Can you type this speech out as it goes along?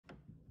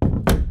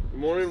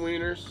morning,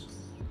 wieners.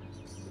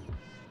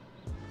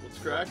 What's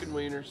cracking,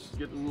 wieners?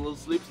 Getting a little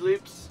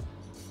sleeps?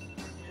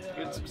 Yeah.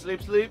 Getting some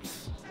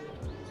sleeps?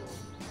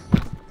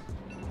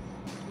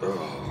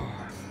 Oh,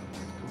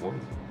 good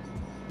morning.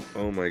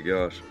 Oh my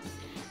gosh.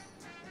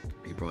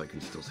 You probably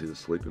can still see the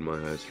sleep in my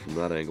eyes from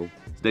that angle.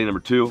 It's day number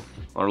 2 on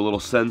our little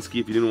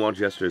Senski. If you didn't watch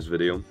yesterday's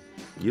video,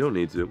 you don't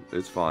need to.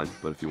 It's fine,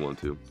 but if you want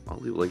to, I'll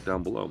leave a link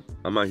down below.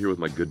 I'm out here with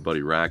my good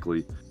buddy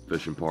Rackley,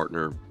 fishing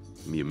partner,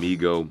 mi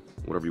amigo,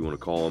 whatever you want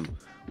to call him.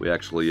 We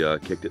actually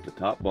kicked it to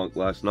top bunk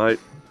last night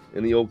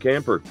in the old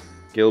camper.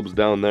 Caleb's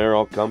down there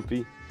all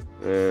comfy,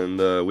 and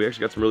we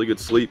actually got some really good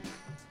sleep.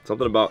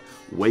 Something about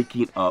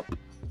waking up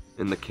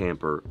in the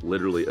camper,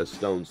 literally a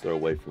stone's throw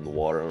away from the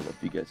water. I don't know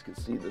if you guys can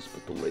see this,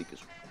 but the lake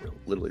is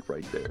literally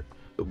right there.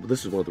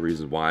 This is one of the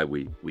reasons why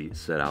we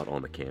set out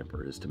on the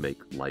camper, is to make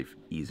life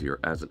easier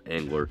as an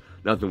angler.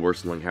 Nothing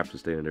worse than like having to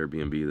stay in an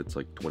Airbnb that's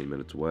like 20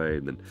 minutes away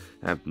and then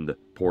having to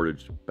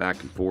portage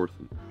back and forth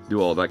and do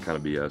all that kind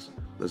of BS.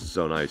 This is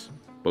so nice.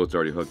 Boat's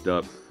already hooked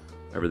up.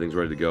 Everything's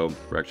ready to go.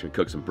 We're actually gonna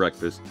cook some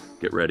breakfast,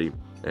 get ready,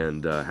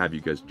 and have you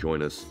guys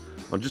join us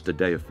on just a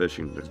day of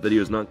fishing. This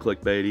video is not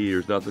clickbaity.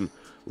 There's nothing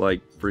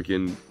like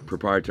freaking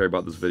proprietary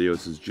about this video.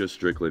 This is just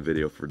strictly a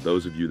video for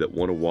those of you that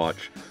want to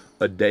watch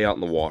a day out in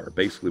the water.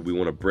 Basically, we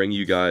want to bring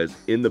you guys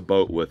in the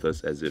boat with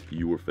us as if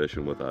you were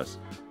fishing with us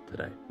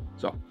today.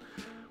 So,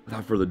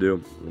 without further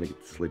ado, I'm gonna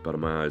get the sleep out of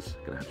my eyes,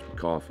 gonna have some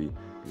coffee,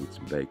 eat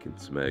some bacon,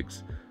 some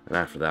eggs, and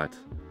after that,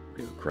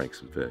 we're gonna crank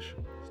some fish.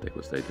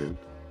 Stay tuned,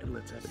 and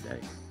let's have a day.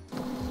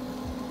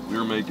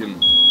 We're making...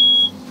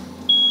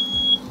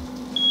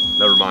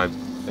 Never mind.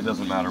 It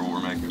doesn't matter what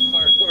we're making.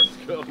 Fire door's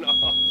going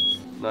off.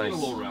 Nice. It's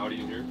a little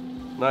rowdy in here.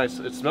 Nice.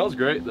 It smells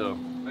great though.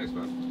 Thanks,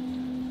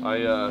 man.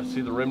 I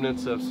see the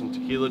remnants of some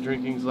tequila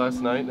drinkings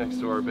last night next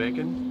to our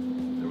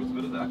bacon. There was a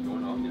bit of that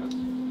going on, yes.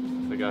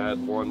 I think I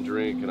had one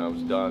drink and I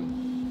was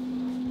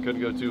done.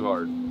 Couldn't go too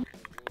hard.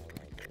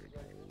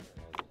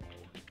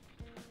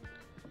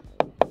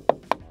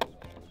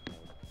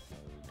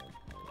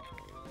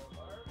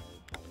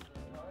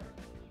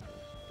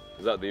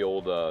 Is that the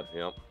old,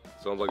 yep.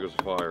 Sounds like there's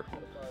a fire.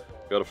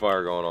 Got a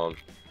fire going on.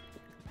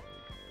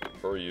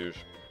 Per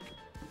usual.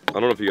 I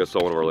don't know if you guys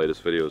saw one of our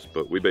latest videos,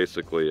 but we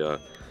basically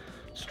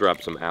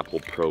strapped some Apple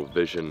Pro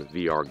Vision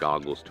VR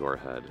goggles to our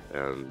head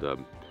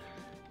and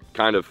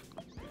kind of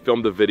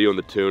filmed a video in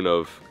the tune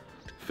of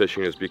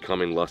fishing is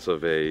becoming less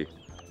of a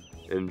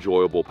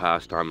enjoyable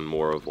pastime and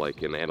more of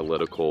like an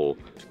analytical,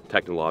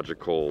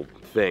 technological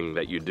thing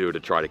that you do to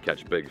try to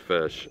catch big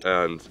fish.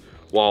 And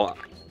while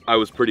I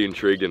was pretty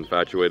intrigued and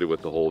infatuated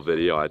with the whole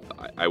video,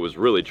 I was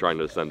really trying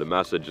to send a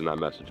message, and that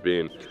message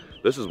being,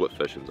 this is what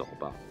fishing's all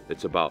about.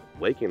 It's about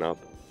waking up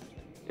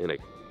in a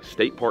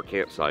state park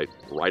campsite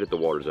right at the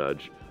water's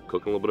edge,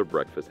 cooking a little bit of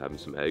breakfast, having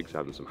some eggs,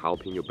 having some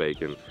jalapeno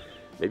bacon,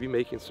 maybe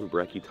making some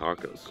brekkie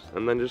tacos,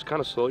 and then just kind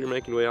of slowly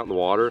making your way out in the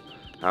water,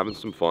 having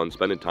some fun,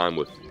 spending time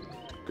with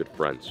good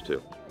friends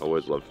too. I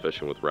always love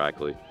fishing with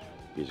Rackley.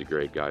 He's a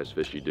great guy, he's a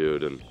fishy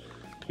dude, and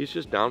he's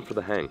just down for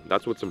the hang.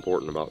 That's what's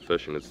important about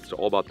fishing. It's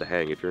all about the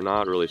hang. If you're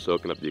not really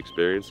soaking up the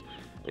experience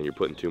and you're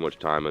putting too much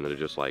time in it, it's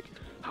just like,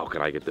 how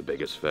can I get the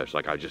biggest fish?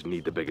 Like, I just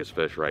need the biggest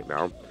fish right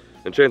now.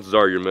 And chances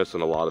are you're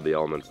missing a lot of the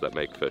elements that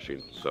make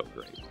fishing so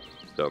great.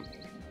 So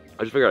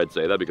I just figured I'd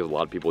say that because a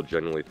lot of people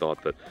genuinely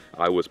thought that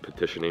I was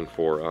petitioning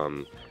for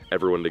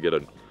everyone to get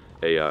a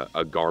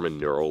Garmin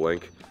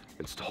Neuralink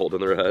installed in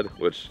their head,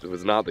 which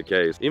was not the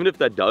case. Even if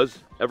that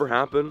does ever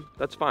happen,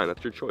 that's fine.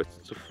 That's your choice.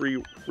 It's a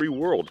free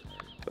world.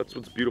 That's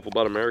what's beautiful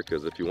about America,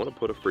 is if you want to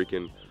put a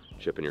freaking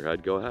chip in your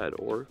head, go ahead.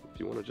 Or if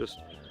you want to just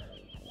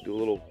do a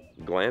little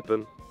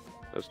glamping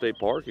at a state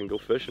park and go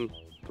fishing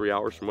 3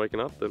 hours from waking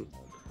up, then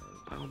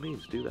by all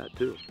means do that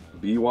too.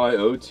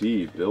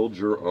 BYOT, build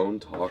your own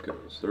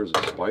tacos. There's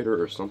a spider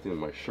or something in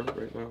my shirt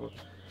right now.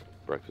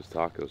 Breakfast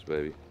tacos,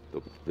 baby.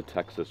 The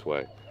Texas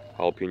way.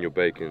 Jalapeno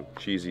bacon,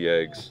 cheesy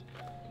eggs,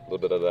 a little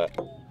bit of that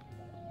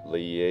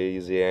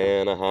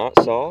Louisiana hot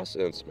sauce,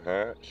 and some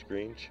Hatch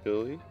green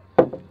chili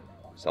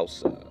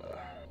salsa.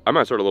 I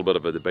might start a little bit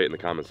of a debate in the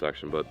comment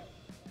section, but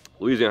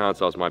Louisiana hot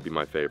sauce might be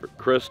my favorite.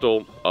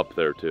 Crystal, up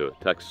there too.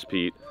 Texas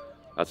Pete,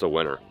 that's a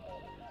winner.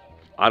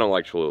 I don't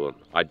like Cholula.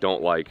 I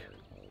don't like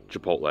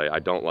Chipotle. I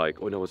don't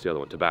like, oh no, what's the other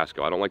one?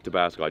 Tabasco. I don't like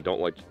Tabasco. I don't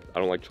like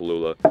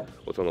Cholula.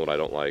 What's another one I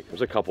don't like?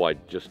 There's a couple I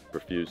just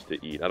refuse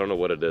to eat. I don't know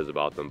what it is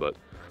about them, but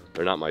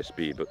they're not my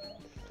speed, but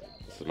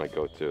this is my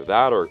go-to.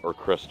 That or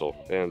Crystal.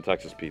 And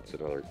Texas Pete's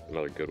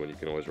another good one. You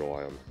can always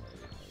rely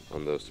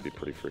on those to be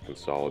pretty freaking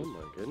solid. Oh my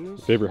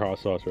goodness. Favorite hot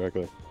sauce,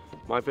 Rackley?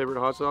 My favorite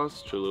hot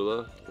sauce,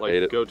 Cholula.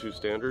 Like go-to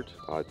standard.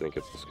 I think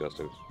it's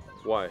disgusting.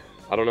 Why?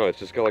 I don't know. It's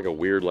just got like a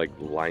weird, like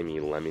limey,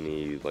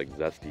 lemony, like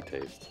zesty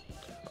taste.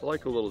 I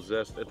like a little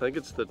zest. I think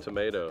it's the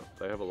tomato.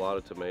 They have a lot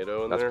of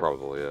tomato in there. That's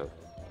probably it.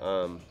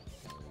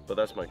 But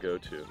that's my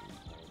go-to.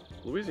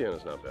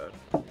 Louisiana's not bad.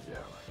 Yeah.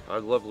 I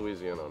love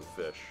Louisiana on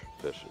fish.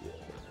 Fish.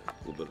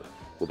 A little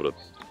bit of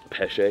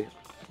peche.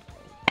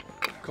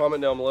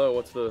 Comment down below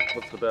what's the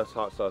best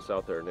hot sauce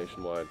out there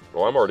nationwide.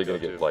 Well, I'm already gonna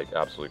get like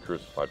absolutely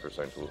crucified for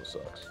saying Cholula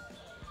sucks.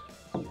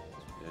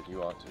 Yeah,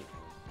 You ought to.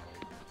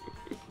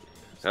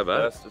 Have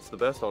at it. It's the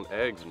best on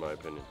eggs, in my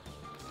opinion.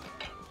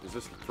 Is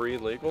this free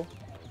and legal?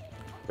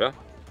 Yeah.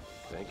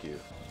 Thank you.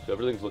 So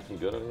everything's looking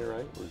good on here,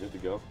 right? We're good to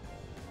go.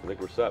 I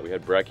think we're set. We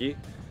had brekkie.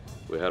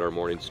 We had our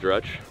morning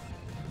stretch.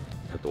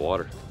 Hit the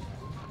water.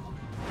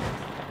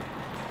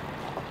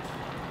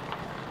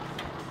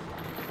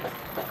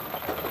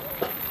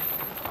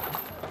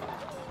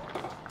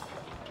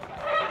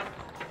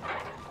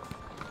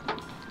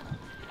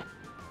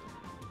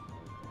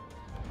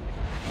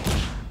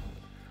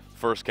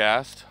 First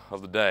cast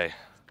of the day.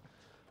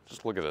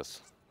 Just look at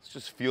this. This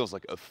just feels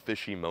like a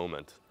fishy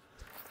moment.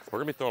 We're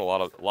gonna be throwing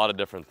a lot of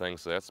different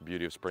things. So that's the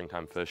beauty of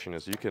springtime fishing,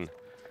 is you can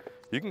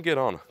get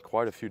on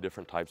quite a few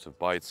different types of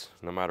bites,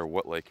 no matter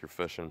what lake you're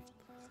fishing.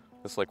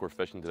 This lake we're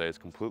fishing today is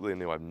completely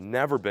new. I've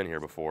never been here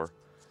before.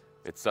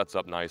 It sets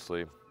up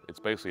nicely.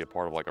 It's basically a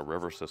part of like a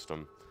river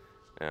system,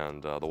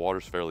 and the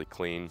water's fairly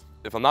clean.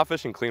 If I'm not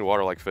fishing clean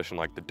water, I like fishing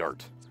like the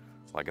dirt,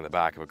 like in the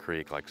back of a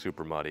creek, like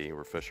super muddy,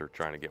 where fish are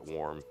trying to get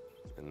warm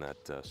in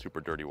that super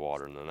dirty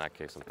water. And in that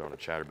case, I'm throwing a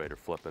chatterbait or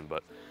flipping.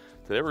 But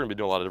today we're gonna be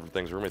doing a lot of different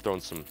things. We're gonna be throwing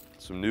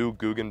some new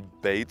Guggen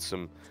baits,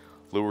 some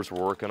lures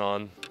we're working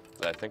on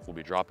that I think will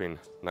be dropping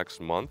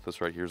next month. This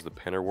right here is the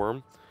pinner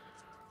worm.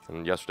 And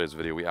in yesterday's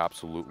video, we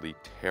absolutely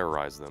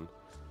terrorized them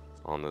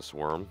on this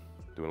worm,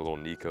 doing a little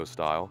Nico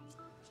style.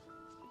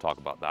 Talk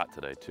about that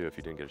today too, if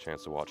you didn't get a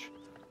chance to watch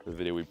the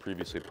video we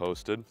previously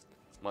posted.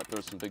 Might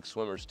throw some big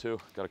swimmers too.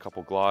 Got a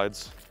couple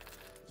glides,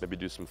 maybe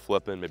do some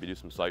flipping, maybe do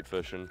some sight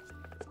fishing.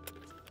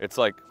 It's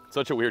like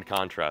such a weird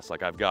contrast.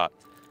 Like I've got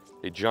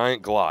a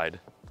giant glide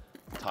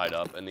tied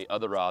up, and the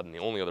other rod, and the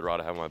only other rod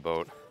I have on my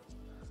boat,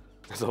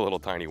 is a little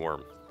tiny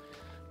worm.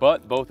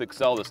 But both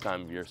excel this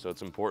time of year, so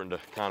it's important to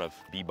kind of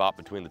bebop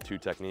between the two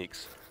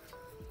techniques.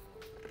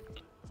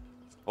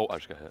 Oh, I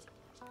just got hit.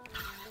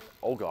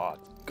 Oh God,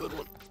 good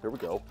one. Here we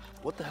go.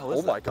 What the hell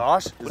is that? Oh my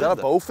gosh, is that a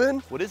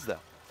bowfin? What is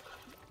that?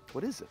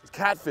 What is it? It's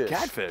catfish.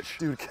 Catfish?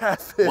 Dude,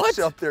 catfish What?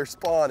 up there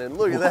spawning.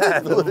 Look at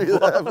that. Look at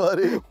that,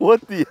 buddy.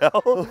 What the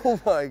hell? Oh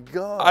my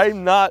God.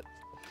 I'm not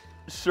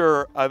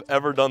sure I've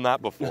ever done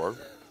that before.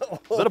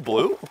 Is that a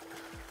blue?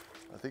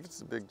 I think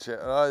it's a big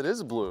it is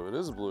a blue. It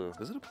is a blue.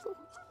 Is it a blue?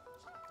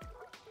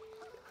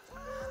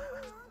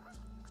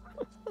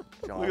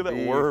 John Look at that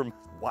B. worm.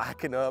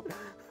 Whacking up.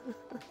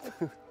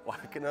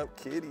 Whacking up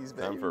kitties,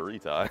 baby. Time for a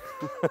retie.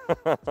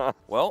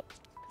 Well,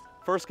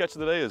 first catch of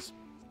the day is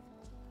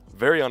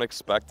very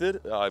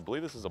unexpected. I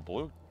believe this is a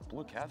blue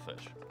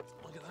catfish.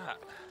 Look at that.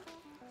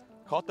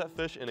 Caught that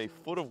fish in a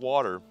foot of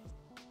water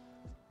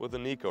with a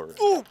Nico rig.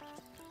 Ooh!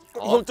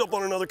 I'm hooked up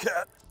on another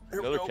cat.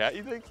 Here we Another go. cat,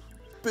 you think?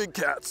 Big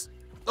cats.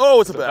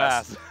 Oh, it's a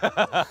bass.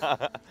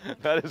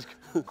 That is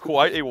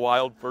quite a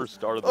wild first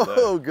start of the day.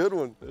 Oh, good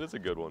one. It is a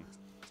good one.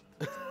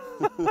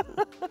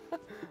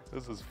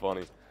 This is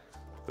funny.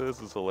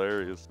 This is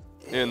hilarious.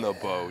 Yeah. In the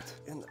boat.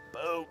 In the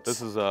boat.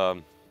 This is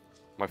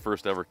my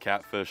first ever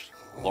catfish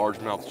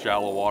largemouth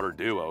shallow water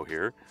duo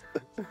here.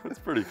 It's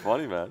pretty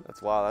funny, man.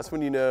 That's wild. That's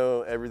when you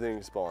know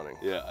everything's spawning.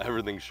 Yeah,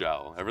 everything's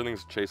shallow.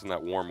 Everything's chasing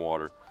that warm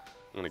water.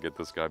 I'm gonna get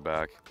this guy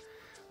back.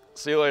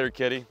 See you later,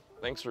 kitty.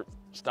 Thanks for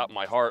stopping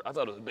my heart. I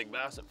thought it was a big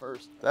bass at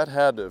first. That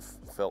had to have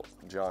felt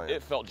giant.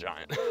 It felt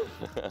giant.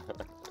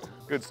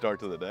 Good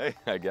start to the day,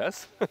 I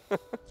guess.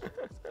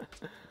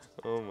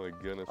 Oh my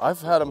goodness. I've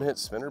had them hit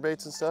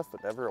spinnerbaits and stuff,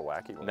 but never a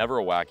wacky one. Never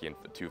a wacky in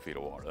 2 feet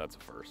of water. That's a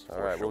first.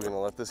 All right, we're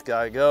gonna let this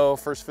guy go.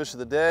 First fish of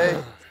the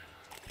day.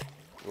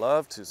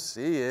 Love to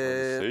see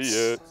it. See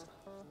it.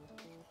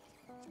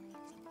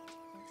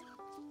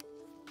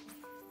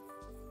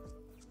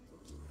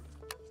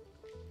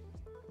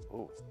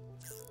 Ooh,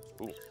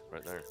 Ooh,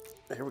 right there.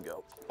 here we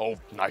go. Oh,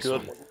 nice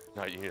Good one. one.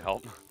 Now you need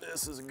help?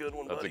 This is a good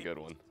one, That's buddy. a good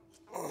one.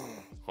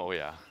 Oh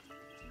yeah.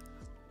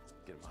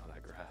 Get him out of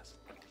that grass.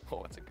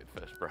 Oh, that's a good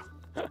fish, bro.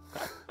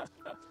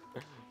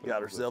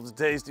 Got ourselves a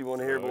tasty one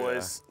here, Oh,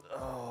 boys.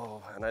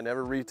 Oh, and I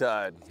never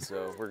retied,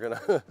 so we're gonna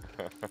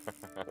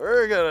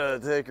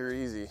take her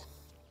easy.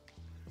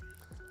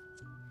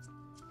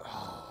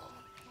 Oh,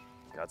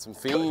 got some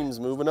fiends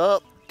moving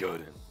up.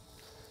 Good.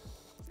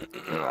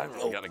 I haven't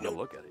really gotten a good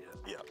look at it yet.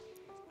 Yeah,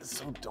 it's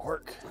so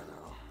dark. I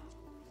know.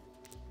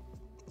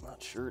 I'm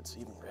not sure it's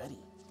even ready.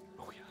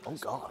 Oh yeah. Oh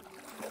God,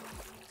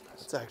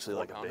 that's actually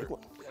like a big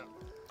one. Yeah.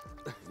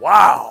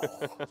 Wow,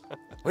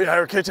 we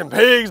are catching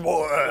pigs,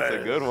 boy. That's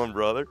a good one,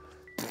 brother.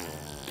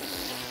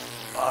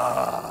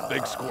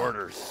 Big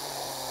squirters.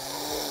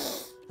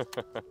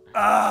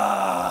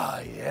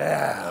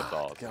 Yeah. That's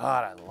awesome.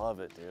 God, I love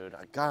it, dude.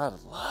 I gotta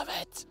love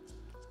it.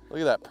 Look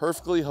at that,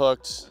 perfectly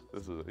hooked.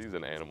 He's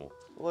an animal.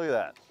 Look at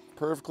that,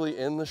 perfectly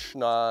in the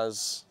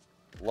schnoz,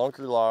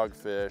 lunker log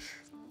fish.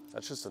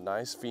 That's just a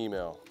nice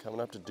female coming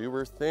up to do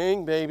her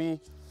thing, baby.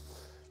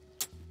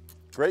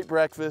 Great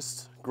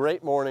breakfast,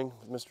 great morning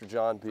with Mr.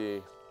 John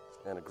B,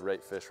 and a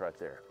great fish right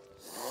there.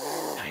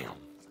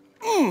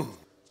 Damn.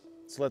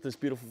 Let's let this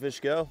beautiful fish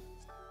go.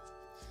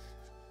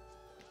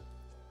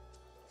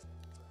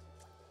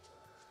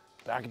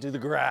 Back into the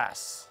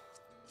grass.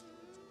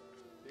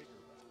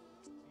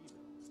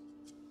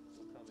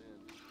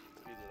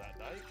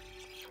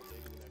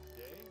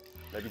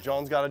 Maybe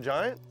John's got a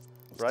giant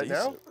right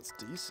now. That's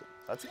decent.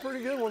 That's a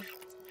pretty good one.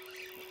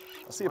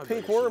 I see a my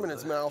pink biggest worm in one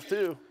its today. mouth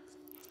too.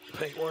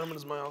 Pink worm in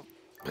his mouth.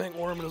 Pink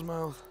worm in his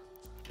mouth.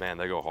 Man,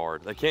 they go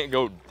hard. They can't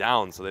go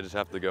down, so they just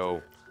have to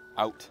go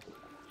out.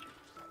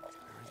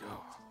 There we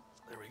go.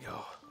 There we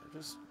go.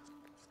 They're just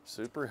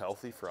super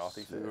healthy,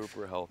 frothy fish.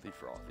 Super healthy,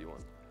 frothy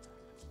one.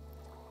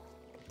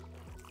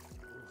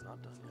 Ooh,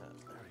 not done yet.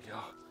 There we go.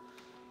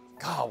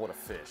 God, what a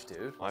fish,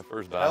 dude. My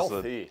first bass,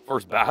 Healthy.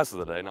 first bass of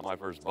the day, not my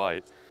first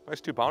bite. Nice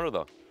 2-pounder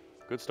though.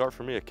 Good start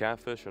for me, a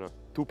catfish and a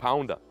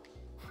 2-pounder.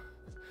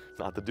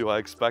 Not the deal I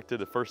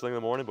expected at first thing in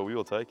the morning, but we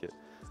will take it.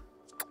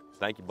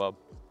 Thank you, bub.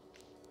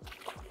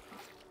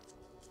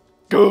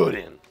 Good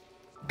in.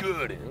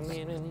 Good in.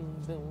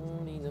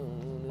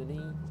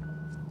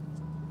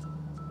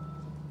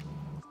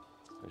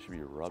 They should be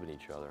rubbing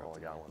each other. Oh, I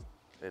got one.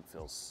 It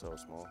feels so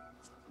small.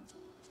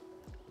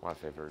 My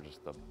favorite are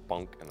just the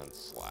bunk and then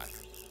slack.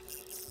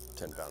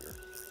 10-pounder.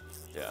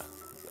 Yeah,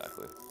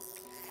 exactly.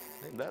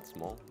 Ain't that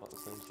small, about the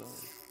same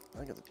size. I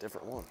think it's a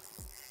different one.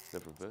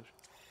 Different fish.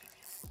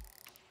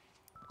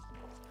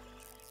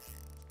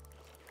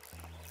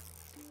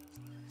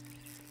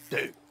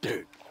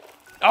 Dude.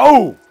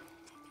 Oh!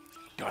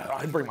 God, I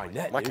didn't bring my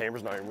net, My dude.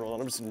 camera's not even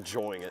rolling. I'm just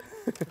enjoying it.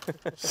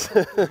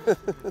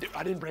 Dude,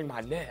 I didn't bring my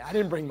net. I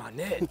didn't bring my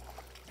net.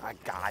 I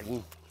got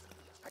him.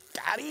 I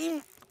got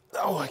him.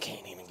 Oh, I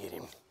can't even get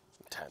him.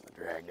 Time to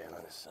drag down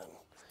on this sun.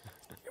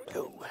 Here we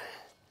go. Well,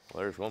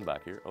 there's one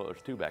back here. Oh,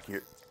 there's two back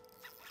here.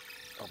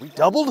 Are we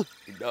doubled?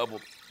 He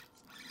doubled.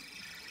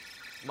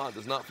 Mine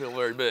does not feel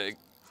very big.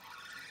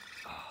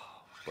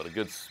 But a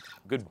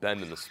good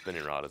bend in the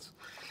spinning rod is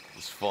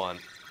fun.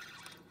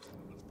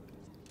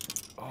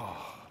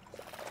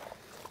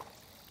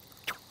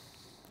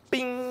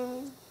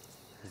 Bing!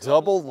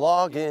 Double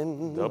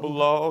logging. Double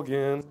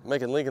login.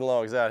 Making Lincoln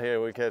logs out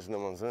here. We're catching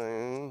them on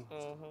Zoom.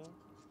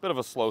 Bit of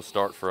a slow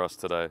start for us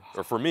today.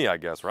 Or for me, I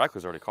guess.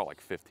 Rackles already caught like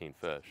 15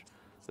 fish.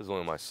 This is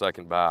only my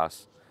second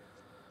bass.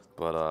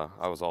 But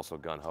I was also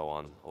gun-ho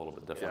on a little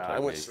bit different Yeah, I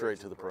went technique. straight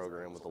to the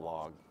program with the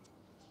log.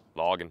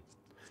 Logging.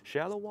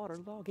 Shallow water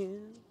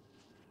logging.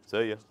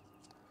 See ya.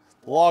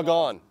 Log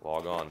on.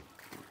 Log on.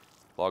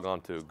 Log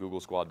on to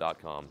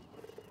googlesquad.com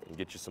and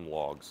get you some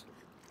logs.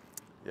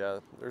 Yeah,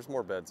 there's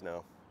more beds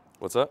now.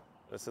 What's that?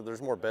 I said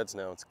there's more beds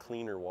now. It's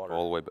cleaner water.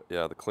 All the way,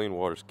 yeah, the clean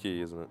water's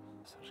key, isn't it?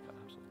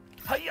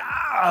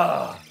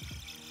 Hiya!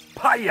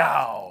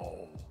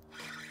 Payow!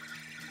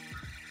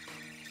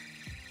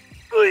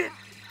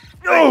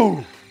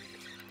 Oh!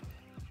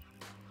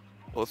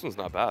 Well, this one's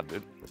not bad,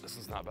 dude. This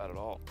one's not bad at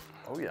all.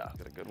 Oh yeah.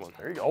 Got a good one.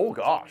 There you go. Oh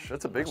gosh,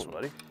 that's a big one,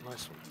 buddy.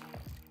 Nice one.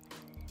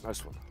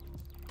 Nice one.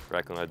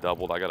 Reckon I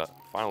doubled. I got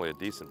finally a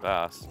decent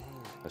bass.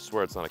 I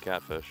swear it's not a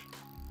catfish.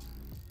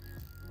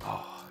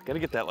 Oh, gotta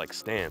get that like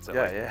stance. That,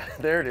 Yeah, like, yeah.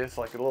 There it is,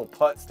 like a little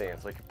putt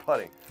stance, like you're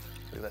putting.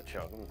 Look at that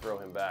chunk. I'm gonna throw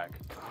him back.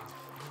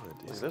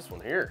 Look at this one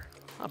here.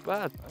 Not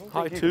bad. I don't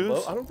High think you'd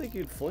twos. I don't think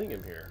you'd fling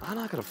him here. I'm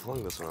not gonna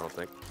fling this one, I don't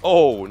think.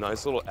 Oh,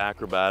 nice little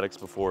acrobatics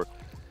before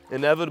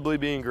inevitably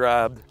being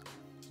grabbed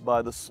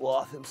by the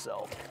sloth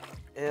himself.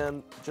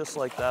 And just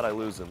like that, I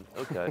lose him.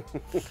 Okay.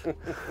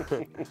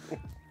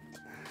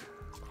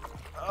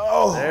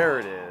 Oh, there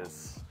it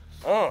is.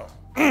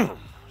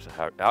 Just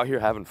out here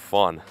having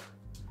fun.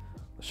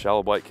 The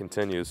shallow bite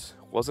continues.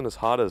 Wasn't as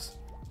hot as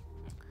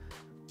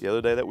the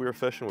other day that we were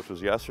fishing, which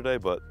was yesterday,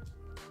 but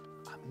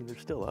I mean, they're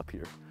still up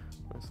here.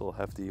 Nice little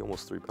hefty,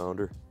 almost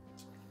 3-pounder.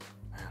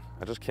 Man,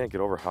 I just can't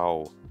get over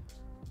how,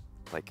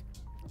 like,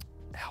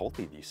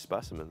 healthy these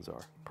specimens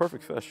are.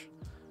 Perfect fish,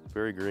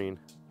 very green.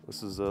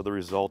 This is the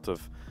result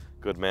of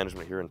good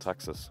management here in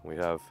Texas. We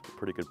have a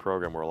pretty good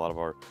program where a lot of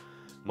our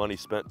money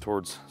spent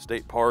towards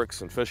state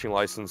parks and fishing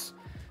license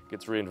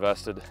gets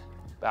reinvested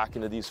back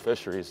into these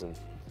fisheries, and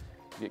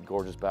you get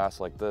gorgeous bass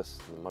like this,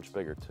 and much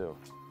bigger too.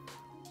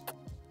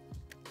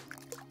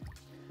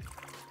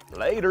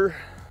 Later.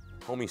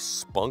 Homie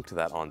spunked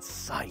that on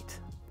sight.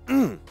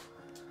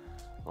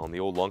 On the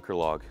old lunker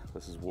log.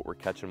 This is what we're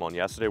catching them on.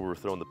 Yesterday we were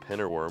throwing the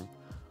pinner worm,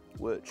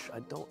 which I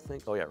don't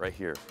think, oh yeah, right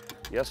here.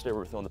 Yesterday we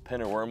were throwing the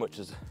pinner worm, which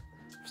is,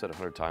 I've said it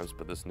 100 times,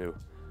 but this new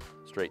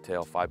straight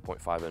tail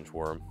 5.5-inch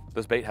worm.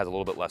 This bait has a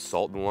little bit less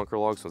salt than lunker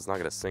log, so it's not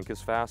gonna sink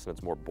as fast, and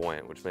it's more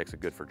buoyant, which makes it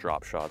good for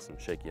drop shots and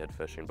shaky head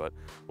fishing. But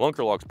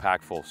lunker log's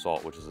packed full of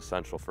salt, which is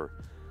essential for,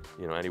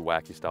 you know, any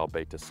wacky style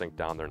bait to sink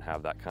down there and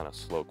have that kind of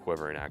slow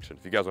quivering action.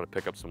 If you guys want to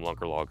pick up some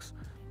lunker logs,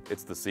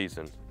 it's the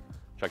season.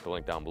 Check the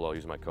link down below.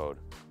 Use my code,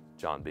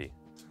 John B.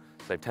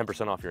 Save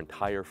 10% off your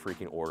entire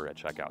freaking order at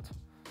checkout.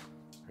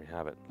 There you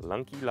have it.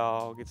 Lunky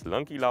log. It's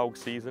lunky log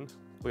season.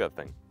 Look at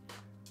that thing.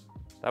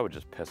 That would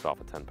just piss off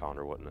a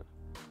 10-pounder, wouldn't it?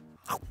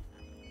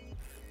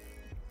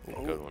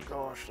 Good one.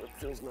 Gosh, that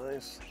feels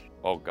nice.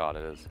 Oh God,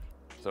 it is.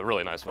 It's a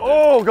really nice one.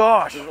 Oh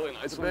gosh, It's a really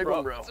nice it's a one, big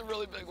one, bro. It's a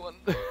really big one.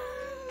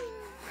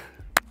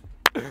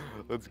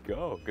 Let's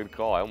go. Good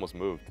call. I almost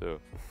moved too.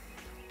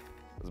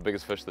 That's the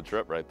biggest fish of the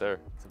trip right there.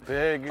 It's a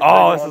big.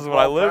 Oh, big this one, is what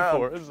I 12 live pound.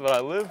 for. This is what I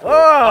live for.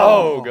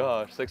 Oh! Oh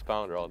gosh,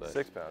 6-pounder all day.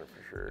 6-pounder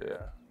for sure. Yeah.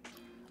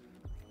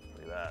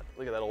 Look at that.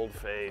 Look at that old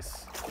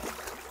face.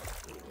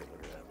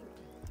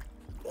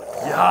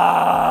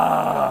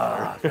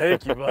 Yeah.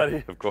 Thank you,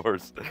 buddy. Of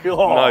course.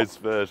 Oh. Nice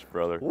fish,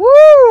 brother.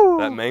 Woo!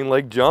 That main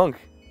lake junk.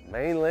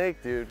 Main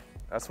lake, dude.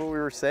 That's what we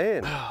were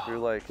saying. We were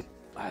like,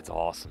 That's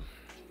awesome.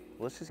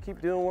 let's just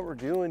keep doing what we're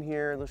doing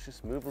here. Let's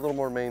just move a little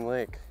more main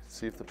lake.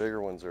 See if the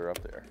bigger ones are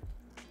up there.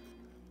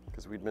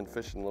 Because we'd been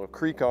fishing little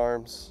creek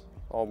arms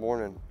all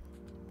morning.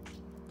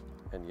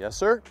 And yes,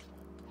 sir.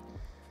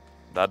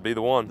 That'd be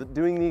the one.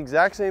 Doing the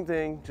exact same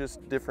thing,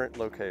 just different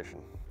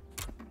location.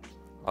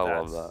 I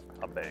love that.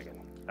 A big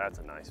one. That's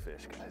a nice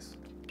fish, guys.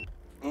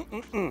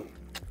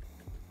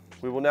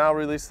 We will now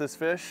release this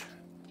fish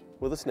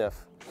with a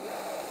sniff.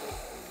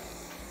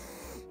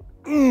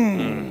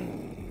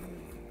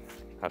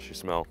 How's she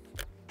smell?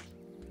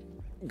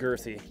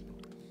 Girthy.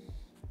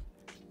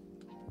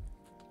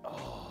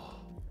 Oh,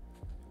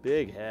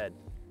 big head.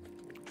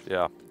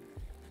 Yeah.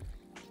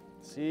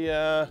 See,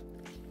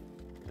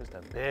 just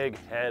a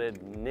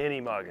big-headed ninny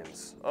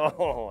muggins.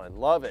 Oh, I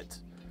love it.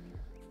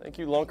 Thank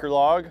you, Lunker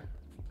Log.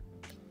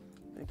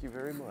 Thank you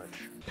very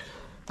much.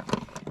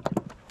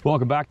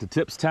 Welcome back to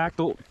Tips,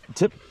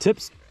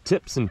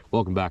 and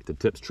welcome back to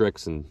Tips,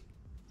 Tricks, and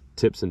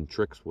Tips and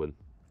Tricks with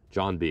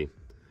John B.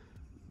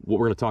 What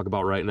we're going to talk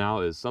about right now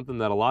is something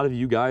that a lot of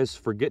you guys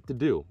forget to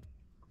do,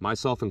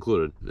 myself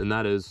included, and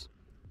that is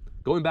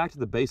going back to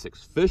the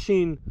basics.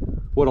 Fishing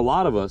what a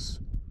lot of us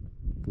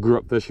grew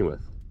up fishing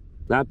with,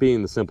 that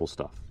being the simple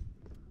stuff,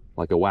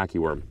 like a wacky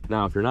worm.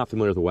 Now, if you're not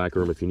familiar with a wacky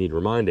worm, if you need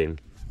reminding,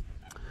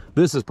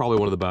 this is probably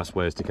one of the best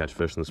ways to catch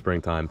fish in the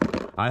springtime.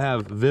 I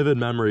have vivid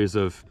memories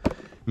of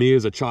me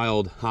as a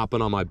child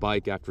hopping on my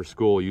bike after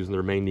school, using the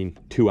remaining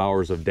 2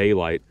 hours of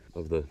daylight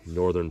of the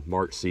northern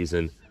March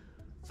season,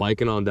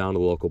 biking on down to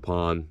the local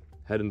pond,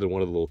 heading to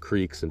one of the little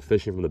creeks and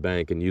fishing from the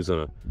bank and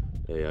using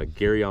a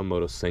Gary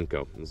Yamamoto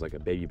Senko. It was like a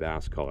baby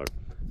bass color.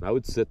 And I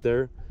would sit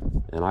there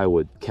and I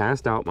would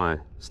cast out my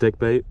stick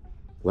bait,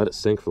 let it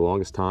sink for the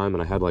longest time,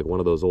 and I had like one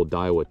of those old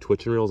Daiwa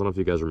twitching reels. I don't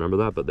know if you guys remember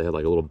that, but they had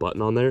like a little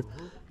button on there.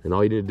 And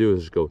all you need to do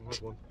is just go,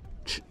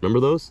 remember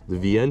those? The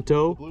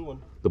Viento? The blue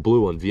one. The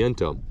blue one,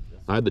 Viento.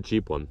 I had the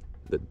cheap one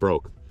that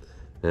broke,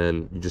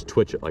 and you just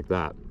twitch it like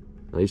that.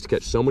 I used to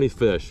catch so many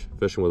fish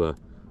fishing with a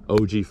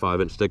OG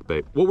 5-inch stick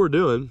bait. What we're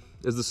doing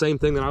is the same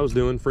thing that I was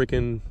doing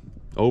freaking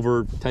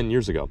over 10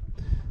 years ago.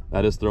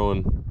 That is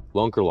throwing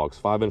lunker logs,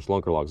 5-inch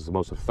lunker logs. It's the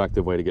most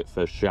effective way to get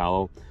fish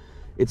shallow.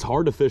 It's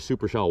hard to fish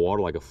super shallow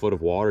water, like a foot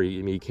of water. I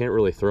mean, you can't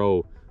really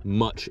throw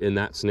much in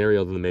that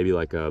scenario other than maybe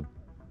like a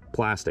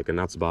plastic, and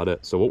that's about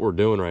it. So what we're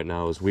doing right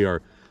now is we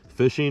are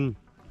fishing.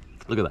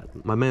 Look at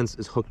that. My man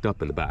is hooked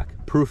up in the back.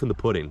 Proof in the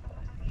pudding.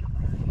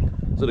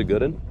 Is it a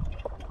good one?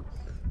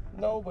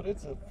 No, but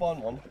it's a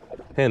fun one.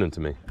 Hand him to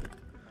me.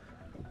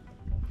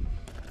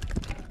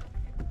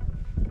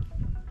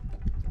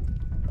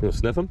 You gonna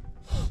sniff him?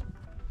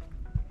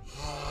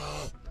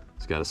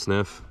 He's got a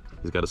sniff.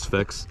 He's got his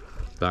fix.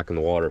 Back in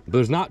the water.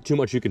 There's not too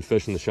much you can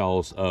fish in the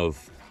shallows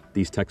of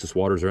these Texas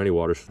waters, or any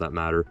waters for that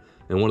matter.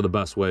 And one of the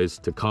best ways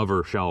to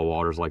cover shallow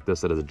waters like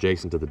this that is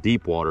adjacent to the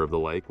deep water of the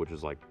lake, which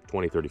is like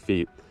 20, 30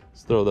 feet,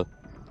 is throw the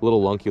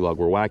little lunky log.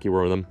 We're wacky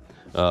worming them.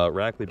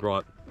 Rackley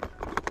brought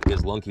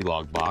his lunky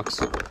log box,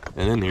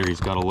 and in here he's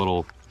got a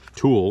little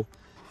tool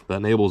that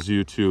enables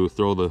you to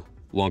throw the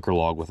lunker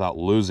log without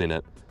losing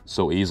it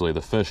so easily.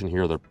 The fish in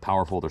here, they're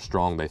powerful, they're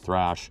strong, they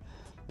thrash.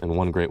 And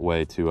one great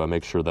way to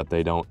make sure that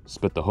they don't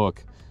spit the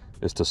hook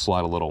is to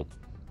slide a little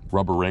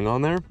rubber ring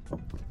on there,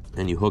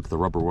 and you hook the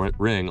rubber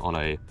ring on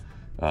a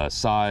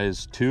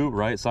size 2,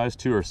 right? Size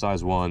 2 or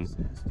size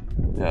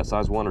 1? Yeah,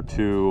 size 1 or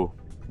 2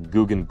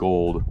 Guggen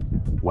Gold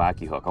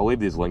wacky hook. I'll leave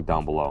these linked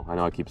down below. I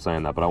know I keep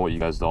saying that, but I want you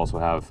guys to also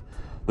have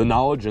the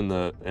knowledge and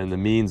the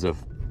means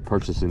of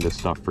purchasing this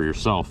stuff for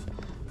yourself.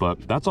 But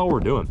that's all we're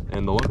doing.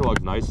 And the lunker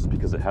log's nice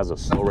because it has a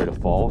slow rate of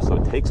fall, so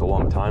it takes a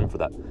long time for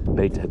that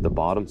bait to hit the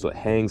bottom, so it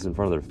hangs in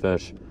front of their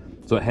fish.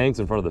 So it hangs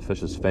in front of the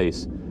fish's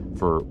face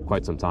for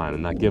quite some time,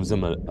 and that gives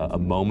them a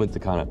moment to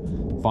kind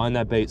of find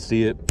that bait,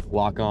 see it,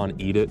 lock on,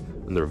 eat it,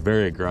 and they're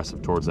very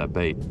aggressive towards that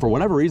bait. For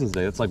whatever reason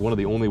today, it's like one of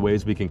the only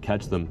ways we can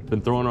catch them.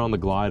 Been throwing her on the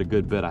glide a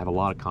good bit. I have a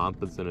lot of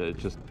confidence in it. It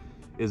just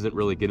isn't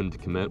really getting them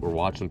to commit. We're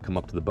watching them come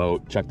up to the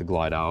boat, check the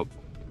glide out.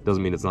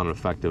 Doesn't mean it's not an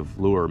effective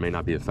lure, it may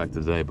not be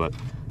effective today, but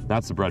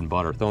that's the bread and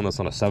butter. Throwing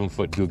this on a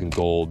 7-foot Guggen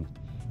Gold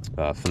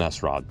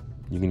finesse rod.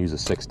 You can use a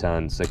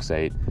 6'10",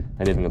 6'8",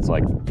 anything that's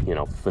like, you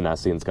know,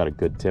 finessey and it's got a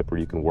good tip where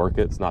you can work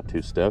it. It's not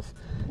too stiff.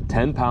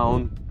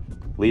 10-pound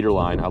leader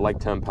line. I like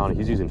 10-pound.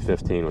 He's using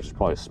 15, which is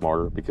probably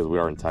smarter because we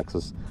are in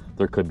Texas.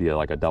 There could be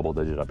like a double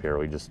digit up here.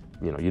 We just,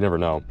 you know, you never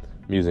know.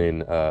 I'm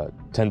using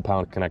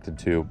 10-pound connected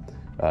to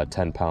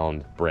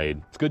 10-pound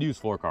braid. It's good to use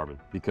fluorocarbon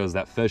because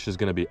that fish is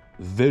going to be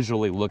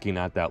visually looking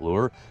at that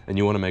lure, and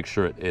you want to make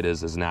sure it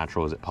is as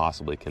natural as it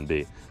possibly can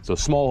be. So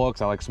small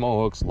hooks, I like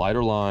small hooks,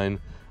 lighter line,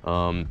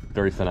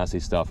 very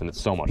finessey stuff, and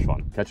it's so much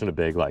fun. Catching a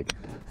big like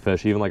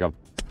fish, even like a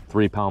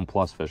 3-pound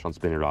plus fish on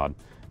spinning rod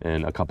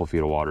in a couple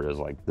feet of water is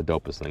like the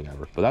dopest thing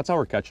ever. But that's how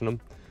we're catching them.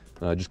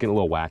 Just getting a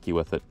little wacky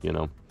with it, you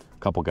know. A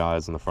couple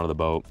guys in the front of the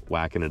boat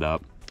whacking it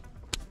up.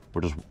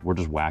 We're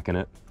just whacking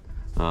it.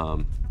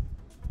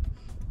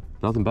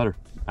 Nothing better.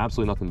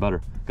 absolutely nothing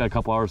better. Got a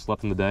couple hours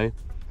left in the day.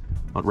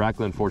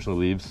 Rackley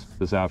unfortunately leaves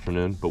this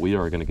afternoon, but we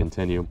are going to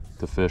continue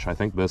to fish. I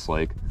think this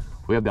lake,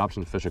 we have the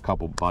option to fish a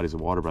couple bodies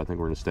of water, but I think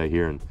we're going to stay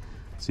here and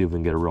see if we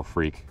can get a real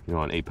freak, you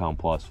know, an 8-pound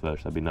plus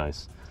fish. That'd be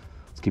nice.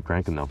 Let's keep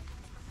cranking though.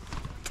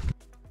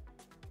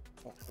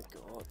 Oh my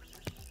god.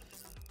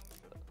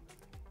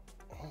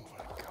 Oh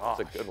my god.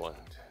 That's a good one.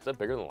 Is that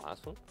bigger than the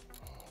last one?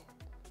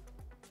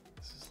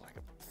 This is like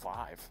a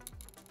 5,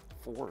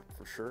 4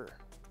 for sure.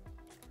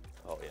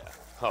 Oh yeah.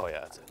 Oh yeah,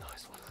 that's a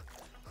nice one.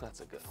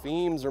 That's a good one.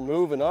 Themes are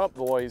moving up,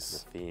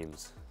 boys. The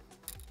themes.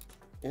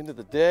 End of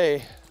the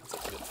day.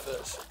 That's a good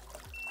fish.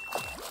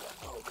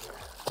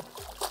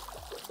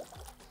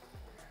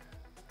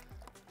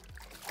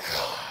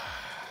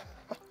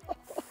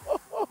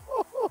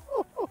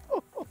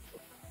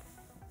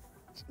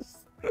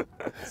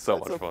 So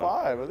much fun.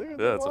 5. I think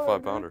Yeah, it's a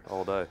 5-pounder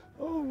all day.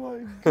 Oh my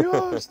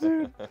gosh,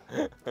 dude.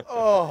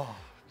 Oh,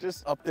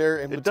 just up there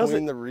in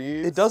between the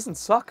reeds. It doesn't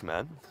suck,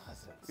 man.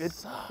 It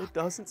suck. It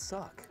doesn't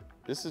suck.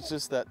 This is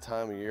just that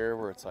time of year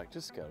where it's like,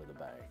 just go to the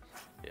bank.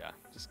 Yeah.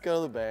 Just go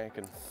to the bank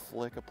and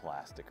flick a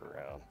plastic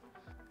around.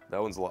 That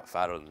one's a lot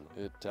fatter than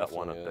that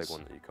one, definitely big is.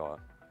 one that you caught.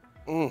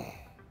 Mm.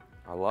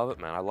 I love it,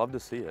 man. I love to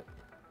see it.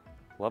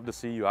 Love to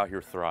see you out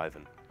here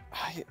thriving.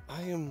 I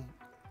am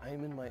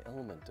in my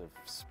element of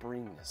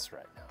springness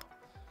right now.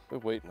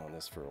 Been waiting on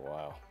this for a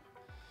while.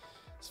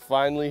 It's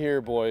finally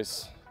here,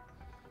 boys.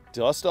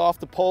 Dust off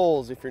the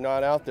poles if you're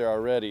not out there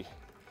already.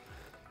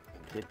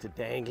 And get to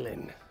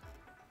dangling,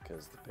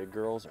 because the big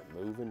girls are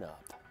moving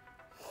up.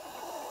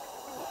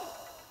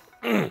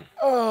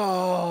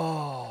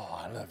 Oh,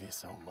 I love you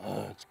so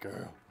much,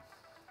 girl.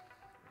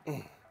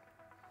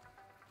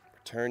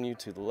 Return you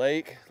to the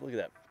lake. Look at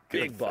that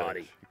big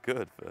body.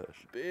 Good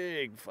fish.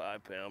 Big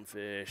 5-pound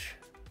fish.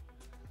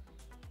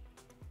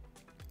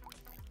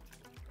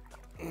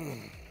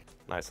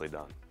 Nicely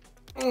done.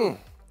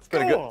 It's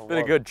Been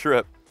a good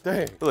trip.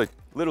 Dang.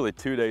 Literally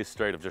 2 days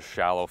straight of just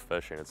shallow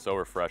fishing. It's so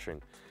refreshing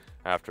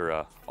after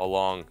a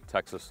long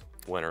Texas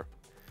winter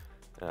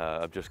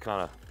of just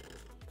kind of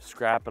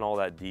scrapping all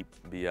that deep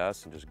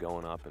BS and just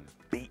going up and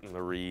beating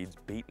the reeds,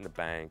 beating the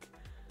bank,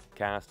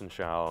 casting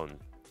shallow, and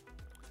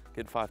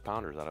getting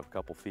 5-pounders out of a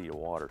couple feet of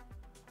water.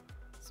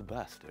 It's the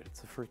best, dude.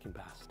 It's the freaking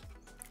best.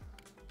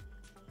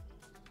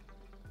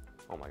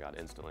 Oh my God,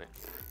 instantly.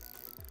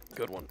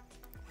 Good one.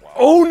 Wow.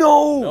 Oh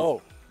no!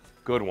 No.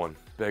 Good one,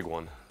 big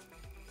one.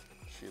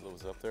 Sheila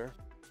was up there.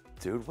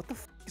 Dude, what the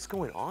f is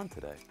going on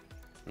today?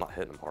 I'm not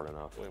hitting him hard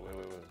enough. Wait.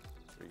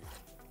 Did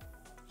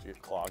you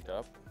get clogged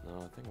up? No,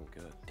 I think I'm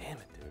good. Damn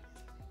it, dude.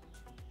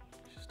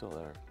 She's still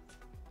there.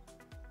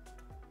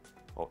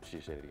 Oh, she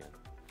shaded again.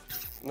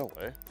 No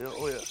way. Yeah,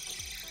 oh yeah.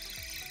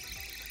 It's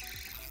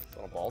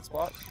on a bald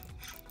spot?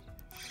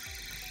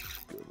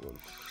 Good one.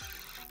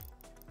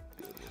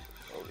 Good one.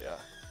 Oh yeah.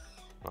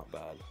 Not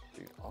bad.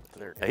 Dude, up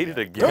there. Ate it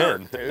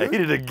Dirt, again. dude.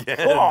 Ate it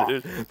again, Oh.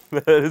 dude.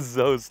 That is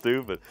so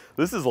stupid.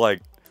 This is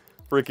like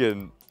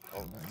freaking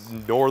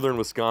northern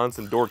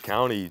Wisconsin, Door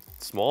County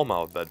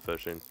smallmouth bed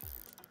fishing.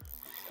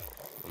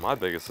 My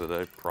biggest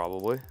today,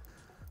 probably.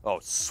 Oh,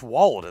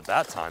 swallowed it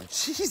that time.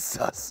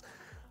 Jesus.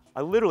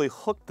 I literally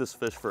hooked this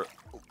fish for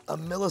a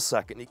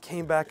millisecond. He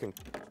came back and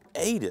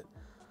ate it.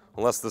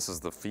 Unless this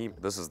is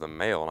the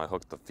male, and I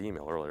hooked the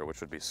female earlier,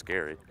 which would be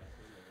scary.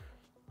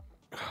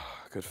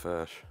 Good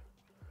fish.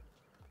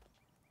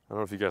 I don't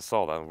know if you guys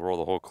saw that, roll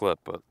the whole clip,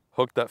 but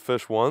hooked that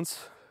fish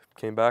once,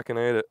 came back and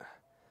ate it.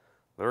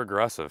 They're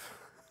aggressive.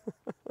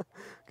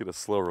 Get a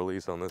slow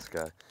release on this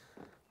guy.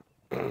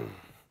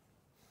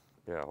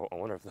 Yeah, I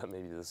wonder if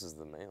maybe this is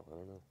the male, I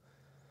don't know.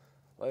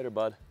 Later,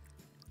 bud.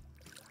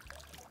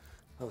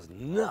 That was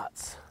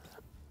nuts.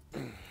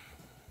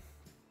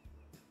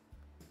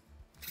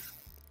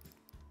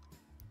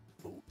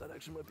 Oh, that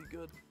actually might be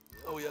good.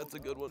 Oh yeah, it's a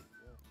good one.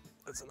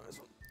 That's a nice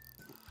one.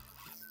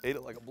 Ate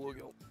it like a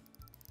bluegill.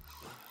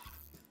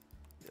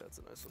 Yeah, that's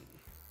a nice one.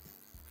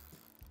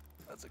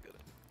 That's a good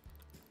one.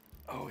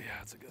 Oh yeah,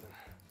 that's a good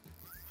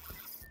one.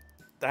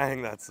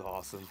 Dang, that's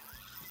awesome.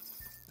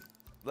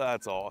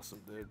 That's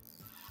awesome, dude.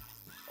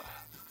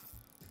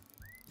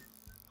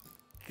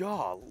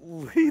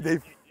 Golly,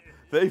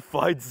 they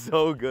fight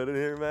so good in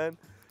here, man.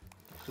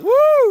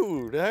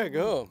 Woo! There you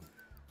go.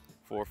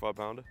 4 or 5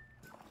 pounder.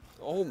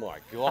 Oh my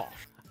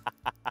gosh.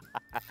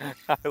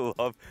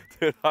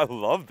 I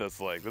love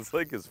this lake. This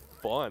lake is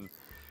fun.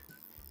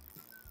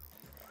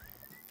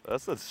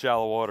 That's a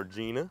shallow water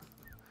Gina.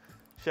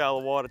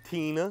 Shallow water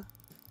Tina.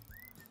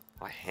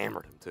 I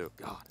hammered him too,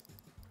 God.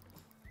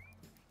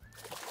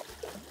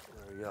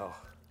 There we go.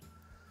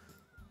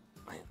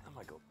 Man, that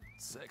might go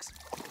 6.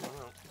 I don't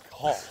know.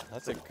 Oh,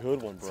 that's a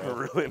good one, It's bro. a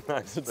really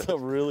nice It's fish. a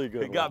really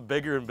good It one. got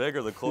bigger and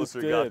bigger the closer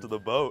it got did. to the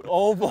boat.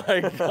 Oh my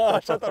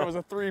gosh, I thought it was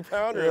a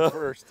 3-pounder Yeah. at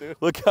first, dude.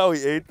 Look how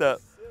he ate that.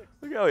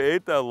 Look how he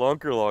ate that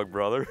lunker log,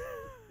 brother.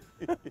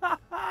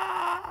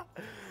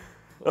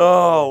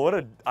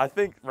 Oh, I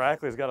think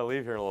Rackley's got to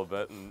leave here in a little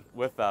bit, and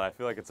with that, I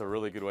feel like it's a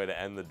really good way to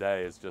end the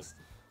day, is just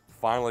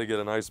finally get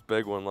a nice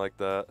big one like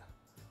that.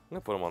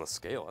 gonna put them on the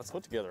scale. That's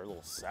Put together a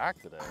little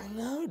sack today. I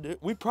know, dude.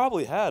 We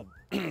probably had,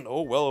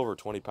 well over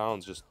 20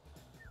 pounds just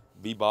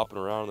bebopping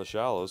around in the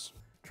shallows.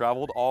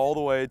 Traveled all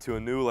the way to a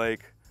new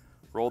lake,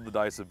 rolled the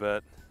dice a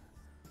bit,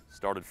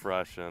 started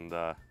fresh, and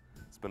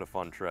it's been a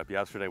fun trip.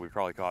 Yesterday we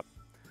probably caught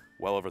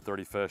well over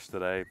 30 fish.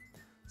 Today,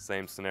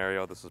 same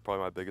scenario. This is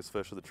probably my biggest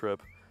fish of the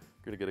trip.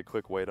 Gonna get a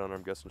quick weight on her.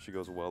 I'm guessing she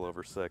goes well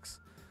over 6.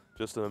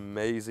 Just an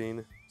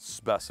amazing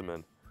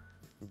specimen.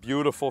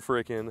 Beautiful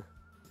freaking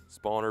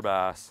spawner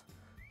bass.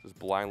 Just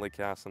blindly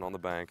casting on the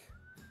bank.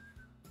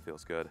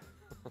 Feels good.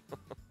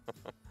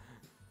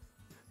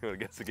 You wanna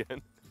guess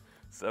again?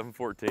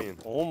 714.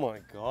 Oh my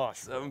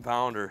gosh.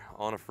 7-pounder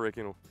on a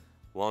freaking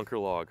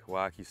lunker log,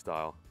 wacky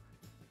style.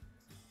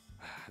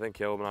 I think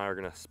Caleb and I are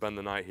gonna spend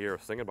the night here. I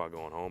was thinking about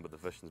going home, but the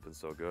fishing's been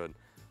so good.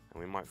 And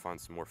we might find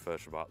some more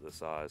fish about this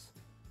size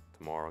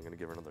tomorrow. I'm gonna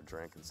give her another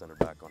drink and send her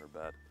back on her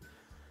bed.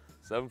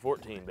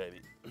 714,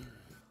 baby.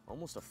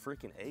 Almost a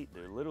freaking 8,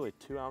 dude. Literally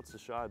 2 ounces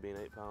shy of being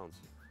 8 pounds.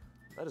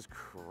 That is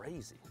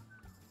crazy.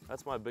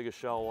 That's my biggest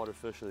shallow water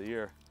fish of the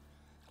year.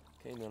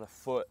 Came in a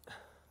foot.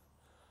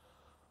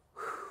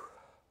 Whew.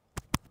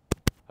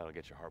 That'll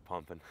get your heart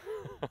pumping.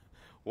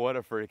 What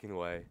a freaking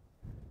way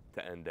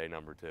to end day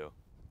number 2.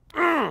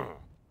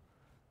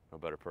 No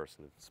better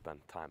person to spend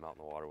time out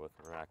in the water with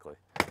than Rackley.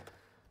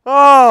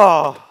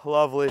 Oh,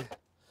 lovely.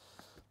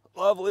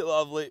 Lovely,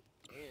 lovely.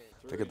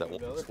 I get that one,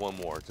 just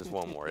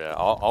one more, yeah.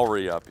 I'll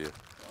re-up you.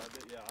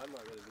 Yeah, I'm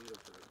not gonna need them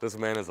for This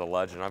man is a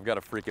legend. I've got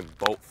a freaking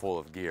boat full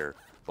of gear,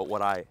 but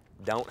what I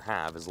don't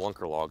have is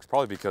lunker logs,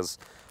 probably because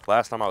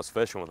last time I was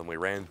fishing with him, we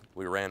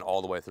ran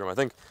all the way through them. I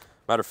think,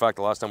 matter of fact,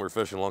 the last time we were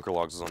fishing lunker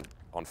logs was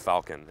on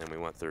Falcon, and we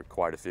went through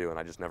quite a few, and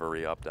I just never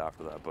re-upped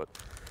after that. But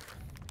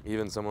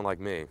even someone like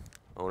me,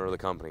 owner of the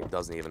company,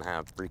 doesn't even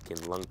have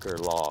freaking lunker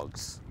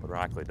logs, but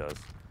Rackley does.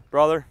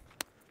 Brother,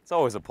 it's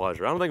always a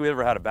pleasure. I don't think we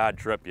ever had a bad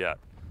trip yet,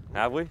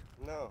 have we?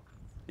 No.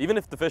 Even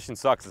if the fishing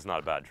sucks, it's not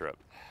a bad trip.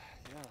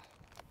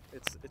 Yeah.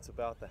 It's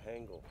about the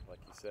hangle, like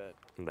you said.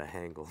 The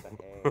hangle. The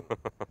hang.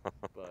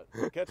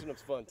 But catching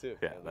them's fun too.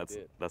 Yeah,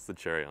 that's the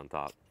cherry on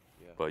top.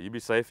 Yeah. But you be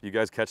safe. You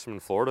guys catch them in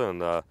Florida,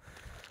 and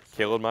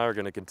Caleb and I are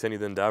going to continue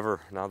the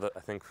endeavor. Now that I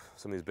think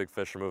some of these big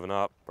fish are moving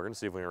up, we're going to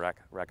see if we can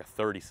rack a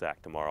 30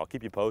 sack tomorrow. I'll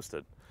keep you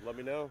posted. Let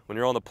me know. When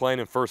you're on the plane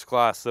in first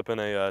class sipping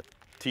a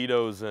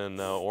Tito's and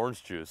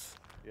orange juice,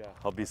 Yeah.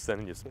 I'll be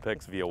sending you some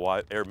pics via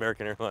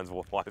American Airlines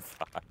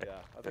Wi-Fi. Yeah,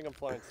 I think I'm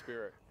flying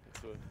Spirit.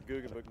 So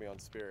Google booked me on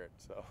Spirit,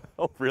 so.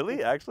 Oh,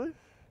 really? Actually?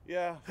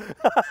 Yeah.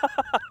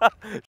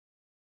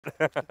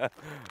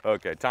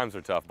 Okay, times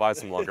are tough. Buy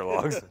some lunker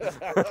logs.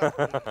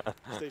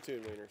 Stay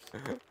tuned,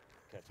 Wieners.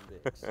 Catching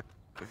bigs.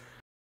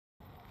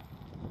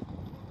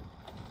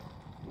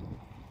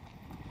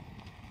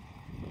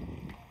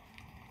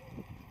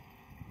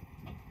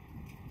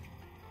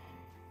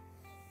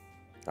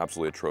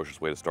 Absolutely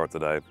atrocious way to start the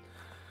day.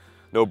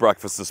 No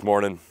breakfast this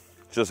morning.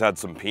 Just had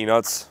some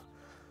peanuts,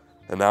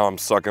 and now I'm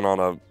sucking on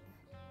a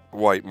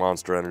white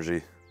Monster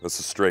Energy. This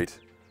is straight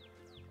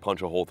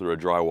punch a hole through a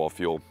drywall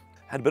fuel.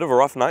 Had a bit of a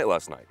rough night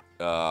last night.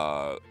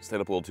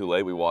 Stayed up a little too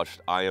late. We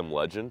watched I Am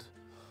Legend.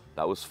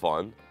 That was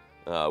fun.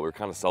 We were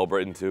kind of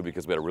celebrating too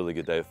because we had a really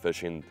good day of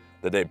fishing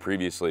the day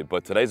previously.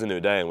 But today's a new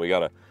day, and we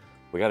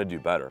gotta do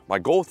better. My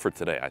goal for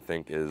today, I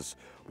think, is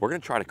we're gonna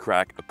try to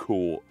crack a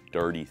cool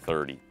dirty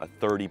 30, a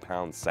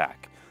 30-pound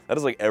sack. That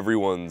is like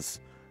everyone's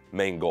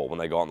main goal when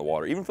they go out in the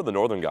water. Even for the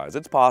northern guys,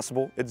 it's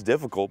possible. It's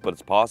difficult, but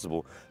it's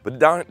possible. But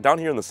down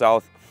here in the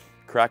south,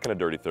 cracking a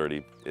dirty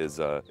 30 is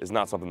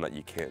not something that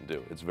you can't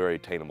do. It's very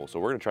attainable. So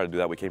we're gonna try to do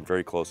that. We came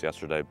very close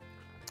yesterday.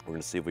 We're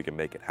gonna see if we can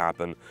make it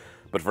happen.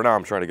 But for now,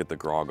 I'm trying to get the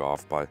grog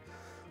off by,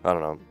 I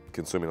don't know,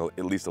 consuming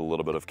at least a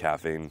little bit of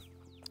caffeine.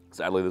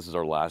 Sadly, this is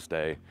our last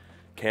day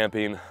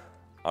camping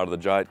out of the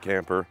giant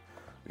camper.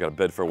 We got a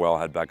bid for a well,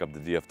 head back up to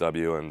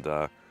DFW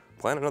and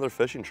plan another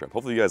fishing trip.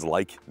 Hopefully you guys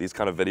like these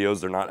kind of videos.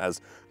 They're not as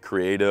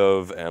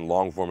creative and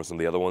long form as some of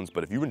the other ones,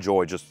 but if you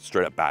enjoy just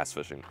straight up bass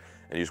fishing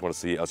and you just want to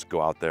see us go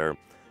out there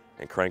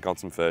and crank on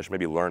some fish,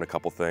 maybe learn a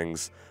couple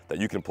things that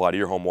you can apply to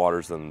your home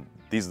waters, then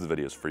these are the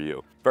videos for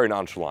you. Very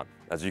nonchalant,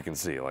 as you can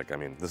see. Like, I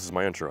mean, this is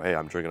my intro. Hey,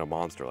 I'm drinking a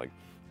Monster. Like,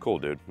 cool,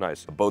 dude,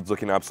 nice. The boat's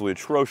looking absolutely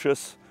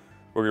atrocious.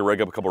 We're gonna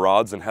rig up a couple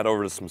rods and head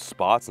over to some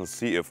spots and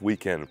see if we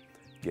can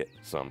get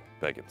some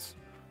biggins.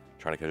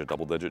 Trying to catch a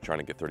double digit, trying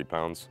to get 30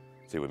 pounds,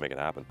 see if we make it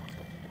happen.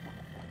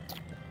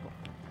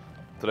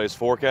 Today's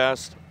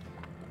forecast,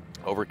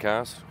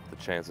 overcast, with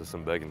a chance of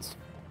some biggins.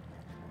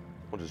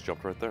 We'll just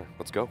jump right there.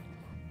 Let's go.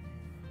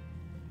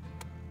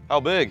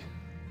 How big?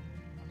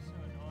 I'm so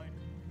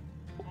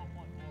annoyed.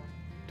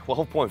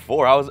 12.4.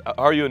 12.4. How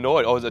are you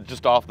annoyed? Oh, is it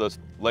just off the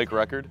lake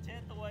record?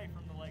 10th away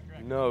from the lake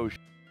record. No,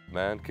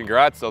 man.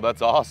 Congrats, though.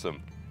 That's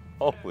awesome.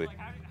 Holy. Like,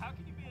 how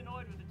can you be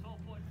annoyed with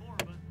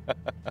a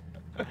 12.4?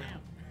 But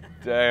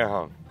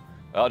Damn.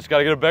 I just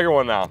gotta get a bigger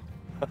one now.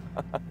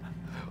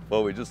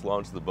 Well, we just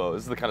launched the boat.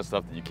 This is the kind of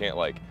stuff that you can't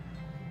like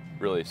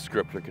really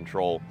script or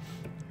control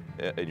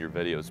in your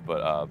videos,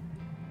 but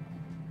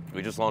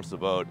we just launched the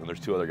boat and there's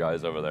 2 other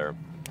guys over there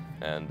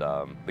And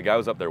the guy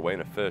was up there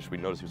weighing a fish. We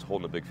noticed he was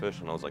holding a big fish,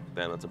 and I was like,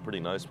 damn, that's a pretty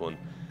nice one.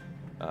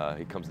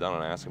 He comes down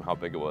and I ask him how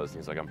big it was. And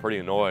he's like, I'm pretty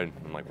annoyed.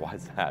 I'm like, why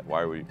is that?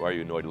 Why are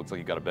you annoyed? It looks like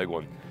you got a big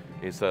one.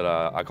 He said,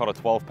 I caught a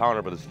 12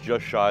 pounder, but it's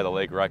just shy of the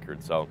lake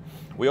record. So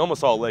we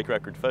almost saw a lake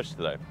record fish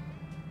today.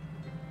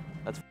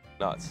 That's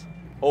nuts.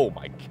 Oh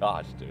my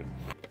gosh, dude.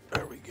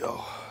 There we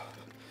go.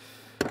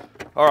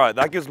 All right,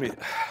 that gives me,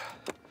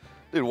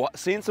 dude,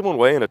 seeing someone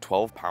weigh in a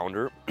 12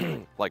 pounder,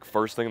 like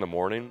first thing in the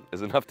morning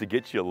is enough to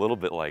get you a little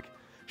bit like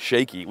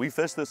shaky. We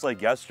fished this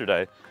like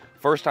yesterday,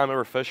 first time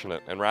ever fishing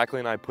it. And Rackley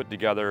and I put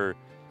together,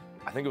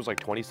 I think it was like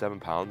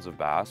 27 pounds of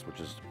bass, which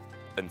is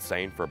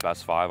insane for a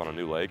best 5 on a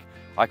new lake.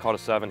 I caught a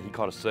 7, he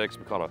caught a 6,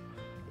 we caught a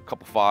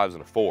couple 5s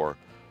and a 4.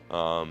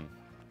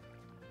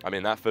 I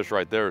mean, that fish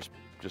right there is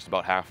just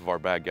about half of our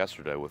bag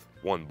yesterday with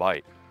one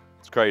bite.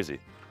 It's crazy.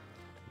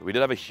 We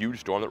did have a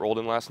huge storm that rolled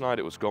in last night.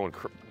 It was going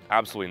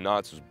absolutely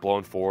nuts. It was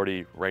blowing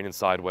 40, raining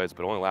sideways,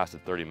 but it only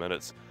lasted 30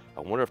 minutes.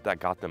 I wonder if that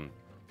got them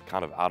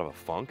kind of out of a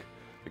funk,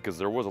 because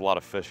there was a lot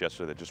of fish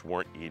yesterday that just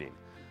weren't eating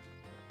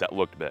that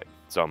looked big.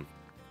 So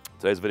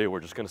today's video,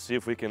 we're just gonna see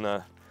if we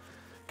can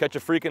catch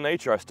a freak in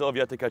nature. I still have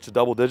yet to catch a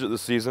double digit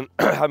this season.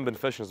 I haven't been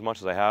fishing as much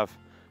as I have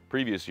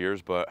previous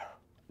years, but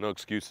no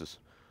excuses.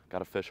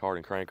 Gotta fish hard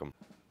and crank them.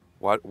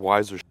 Why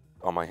is there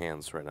on my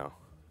hands right now?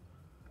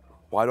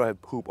 Why do I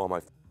have poop on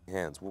my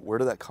hands? Where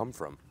did that come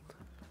from?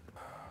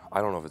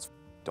 I don't know if it's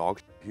dog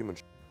human.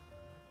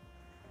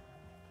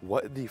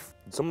 What the?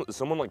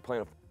 Someone like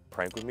playing a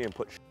prank with me and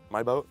put in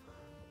my boat?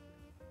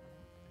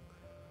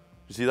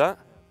 You see that?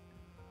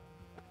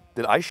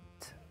 Did I shit?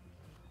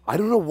 I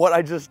don't know what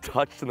I just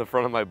touched in the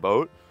front of my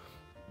boat,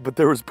 but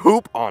there was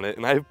poop on it,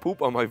 and I have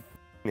poop on my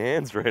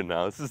hands right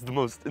now. This is the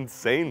most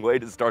insane way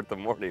to start the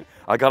morning.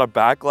 I got a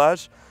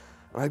backlash,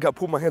 and I got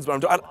poop on my hands,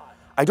 but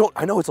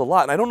I know it's a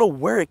lot, and I don't know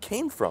where it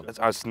came from.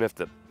 I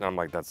sniffed it, and I'm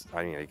like,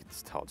 I mean, you can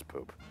just tell it's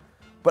poop.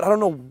 But I don't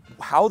know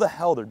how the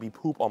hell there'd be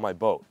poop on my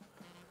boat.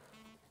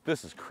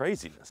 This is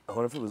craziness. I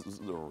wonder if it was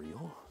the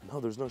reel?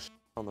 No, there's no shit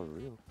on the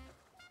reel.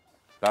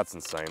 That's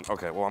insane.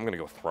 Okay, well, I'm gonna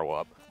go throw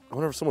up. I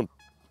wonder if someone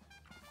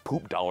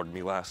poop dollared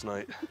me last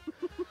night.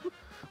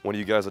 One of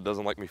you guys that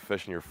doesn't like me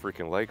fishing your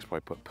freaking lakes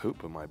probably put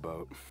poop in my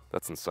boat.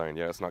 That's insane.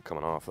 Yeah, it's not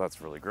coming off.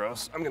 That's really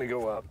gross. I'm gonna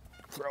go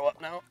throw up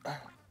now.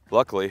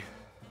 Luckily,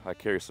 I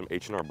carry some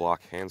H&R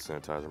Block hand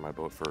sanitizer in my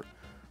boat for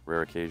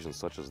rare occasions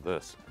such as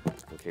this,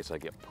 in case I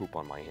get poop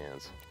on my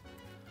hands.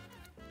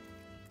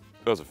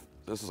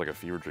 This is like a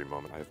fever dream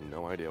moment. I have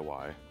no idea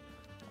why.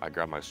 I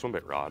grab my swim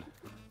bait rod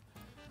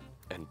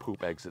and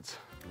poop exits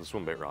the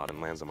swim bait rod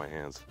and lands on my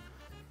hands.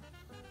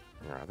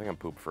 Yeah, I think I'm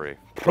poop free.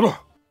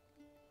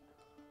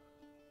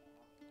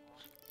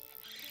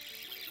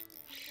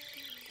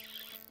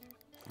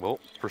 Well,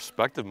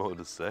 perspective mode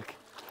is sick.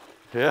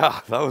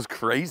 Yeah, that was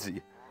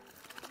crazy.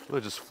 I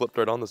just flipped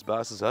right on this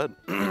bass's head.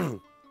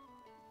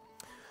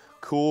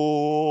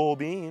 Cool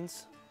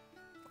beans.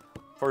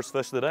 First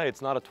fish of the day.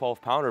 It's not a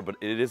 12 pounder, but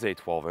it is a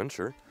 12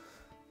 incher.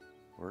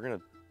 We're gonna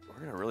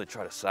really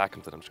try to sack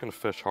him today. I'm just gonna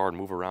fish hard,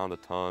 move around a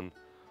ton,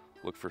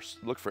 look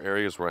for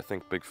areas where I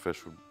think big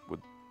fish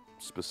would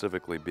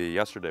specifically be.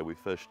 Yesterday we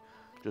fished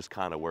just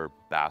kind of where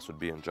bass would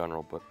be in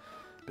general, but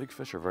big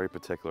fish are very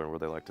particular in where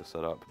they like to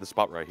set up. This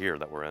spot right here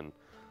that we're in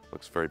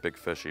looks very big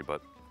fishy,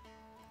 but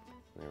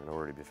they're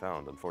nowhere to be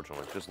found,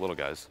 unfortunately. Just little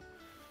guys.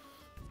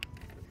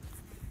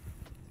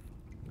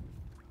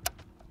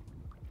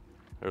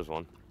 There's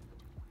one.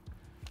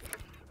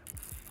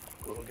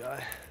 Little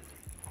guy.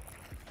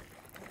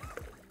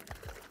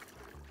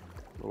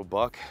 Little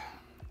buck.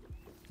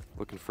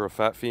 Looking for a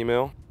fat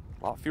female.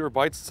 A lot fewer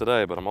bites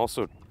today, but I'm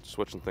also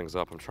switching things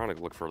up. I'm trying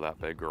to look for that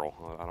big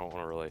girl. I don't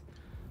want to really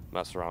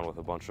mess around with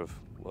a bunch of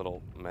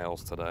little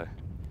males today.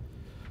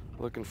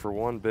 Looking for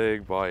one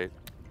big bite.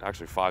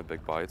 Actually, 5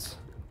 big bites.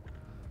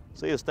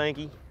 See ya,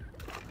 Stanky.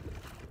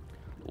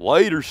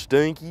 Later,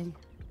 Stanky.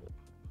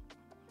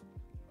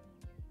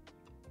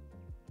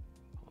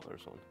 Oh,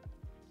 there's one.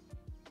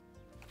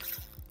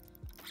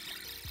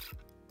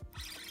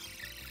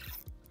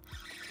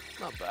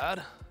 Not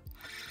bad.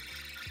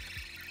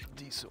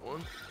 Decent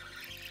one.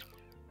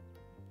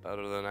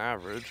 Better than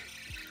average.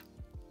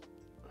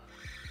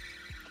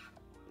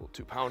 Little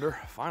 2 pounder.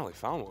 Finally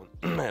found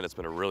one. Man, it's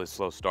been a really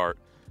slow start.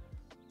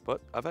 But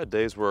I've had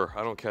days where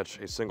I don't catch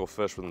a single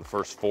fish within the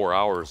first 4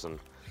 hours, and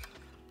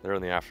there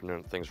in the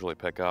afternoon, things really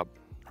pick up.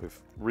 We've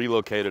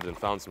relocated and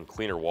found some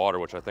cleaner water,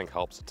 which I think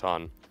helps a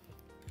ton,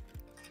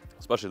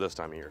 especially this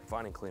time of year.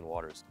 Finding clean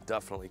water is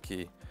definitely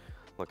key.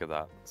 Look at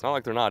that. It's not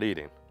like they're not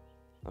eating.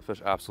 That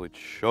fish absolutely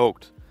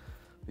choked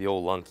the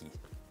old lunky.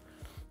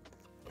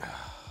 I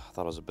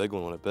thought it was a big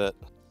one when it bit.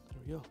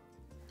 There we go.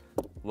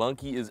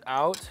 Lunky is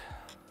out.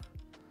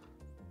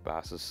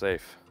 Bass is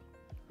safe.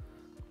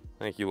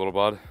 Thank you, little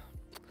bud.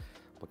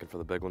 Looking for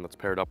the big one that's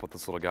paired up with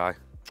this little guy.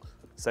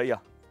 See ya.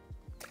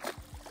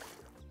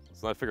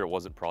 So I figured it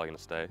wasn't probably gonna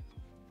stay.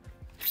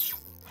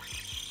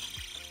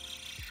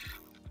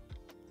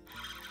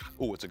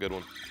 Oh, it's a good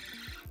one.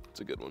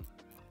 It's a good one.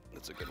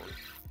 It's a good one.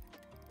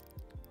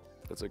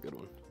 That's a good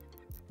one.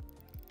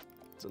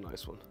 It's a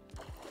nice one.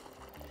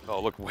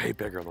 Oh, look, way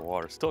bigger in the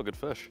water. Still a good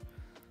fish.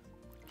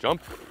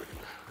 Jump.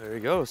 There he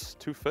goes.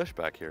 2 fish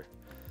back here.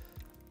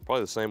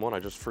 Probably the same one I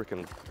just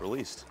freaking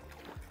released.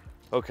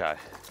 Okay,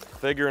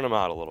 figuring them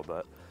out a little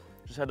bit.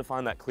 Just had to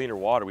find that cleaner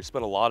water. We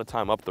spent a lot of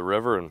time up the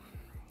river, and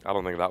I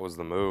don't think that was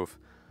the move.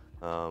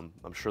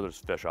 I'm sure there's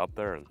fish up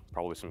there, and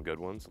probably some good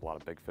ones. A lot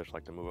of big fish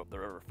like to move up the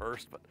river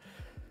first, but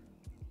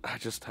I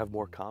just have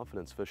more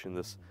confidence fishing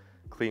this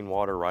clean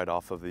water right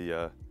off of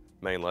the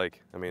main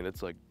lake. I mean,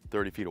 it's like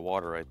 30 feet of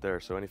water right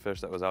there, so any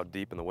fish that was out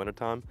deep in the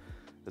wintertime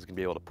is gonna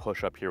be able to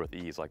push up here with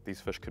ease. Like,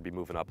 these fish could be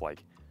moving up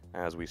like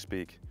as we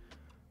speak.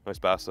 Nice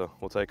bass though,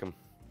 we'll take them.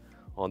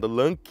 On the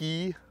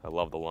lunky. I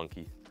love the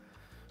lunky.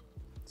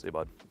 See you,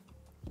 bud.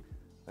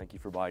 Thank you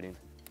for biting.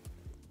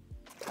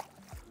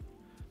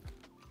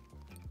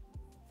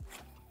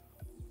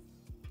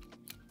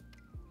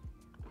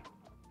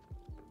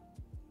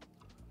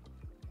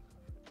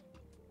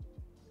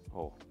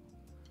 Oh.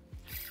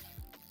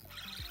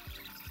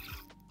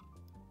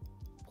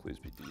 Please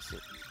be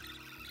decent.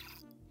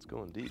 It's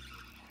going deep.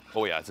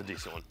 Oh yeah, it's a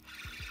decent one.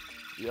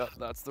 Yep,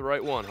 that's the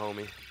right one,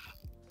 homie.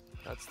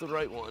 That's the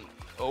right one.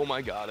 Oh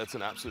my God, it's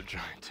an absolute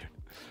giant, dude.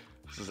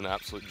 This is an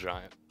absolute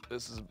giant.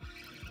 This is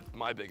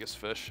my biggest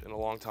fish in a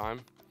long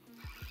time.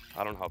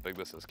 I don't know how big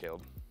this is,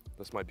 Caleb.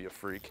 This might be a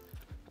freak.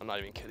 I'm not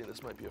even kidding,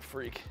 this might be a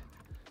freak.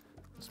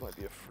 This might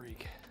be a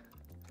freak.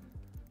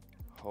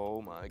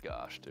 Oh my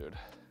gosh, dude.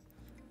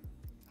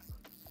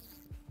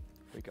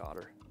 We got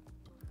her.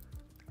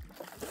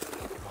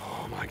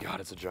 Oh my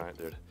God, it's a giant,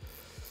 dude.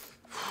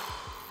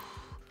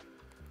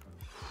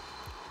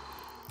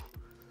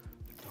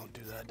 Don't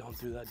do that, don't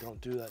do that,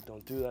 don't do that,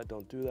 don't do that,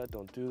 don't do that,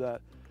 don't do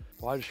that.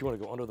 Why does she want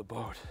to go under the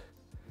boat?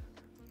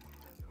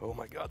 Oh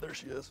my God, there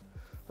she is.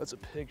 That's a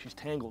pig, she's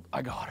tangled.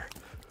 I got her.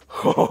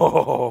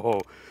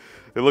 Oh,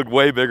 it looked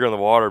way bigger in the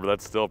water, but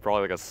that's still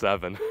probably like a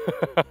 7.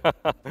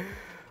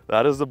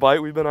 That is the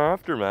bite we've been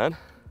after, man.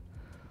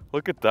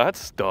 Look at that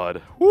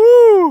stud.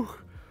 Woo!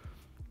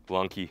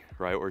 Lunky,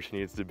 right where she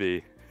needs to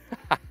be.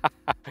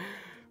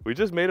 We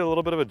just made a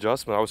little bit of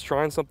adjustment. I was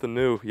trying something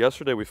new.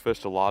 Yesterday we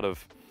fished a lot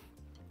of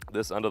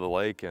this end of the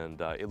lake,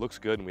 and it looks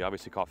good, and we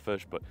obviously caught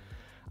fish, but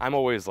I'm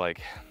always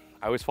like,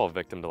 I always fall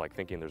victim to like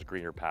thinking there's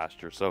greener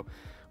pasture. So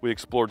we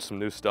explored some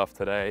new stuff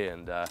today,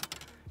 and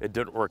it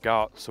didn't work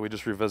out. So we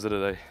just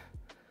revisited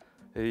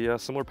a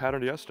similar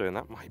pattern to yesterday, and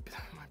that might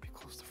be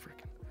close to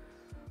freaking,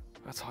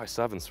 that's high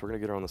 7s. So we're gonna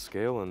get her on the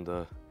scale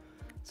and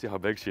see how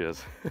big she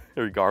is.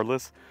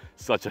 Regardless,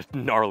 such a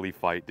gnarly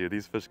fight, dude.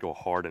 These fish go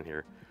hard in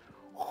here.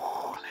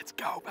 Ooh, let's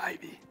go,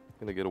 baby.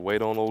 Gonna get a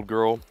weight on old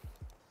girl.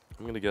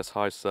 I'm gonna guess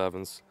high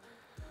 7s.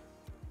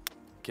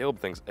 Caleb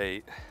thinks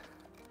 8.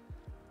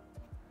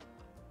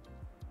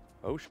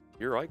 Oh,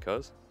 you're right,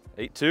 cuz.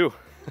 8.2.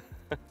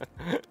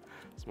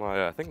 It's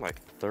my, I think my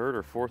 3rd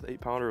or 4th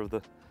 8-pounder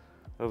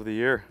of the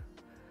year,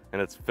 and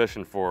it's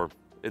fishing for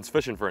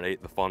an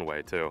 8 the fun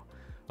way too.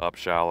 Up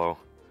shallow,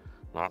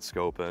 not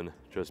scoping,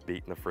 just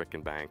beating the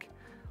frickin' bank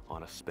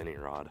on a spinning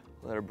rod.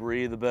 Let her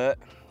breathe a bit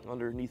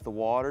underneath the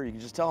water. You can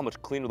just tell how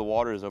much cleaner the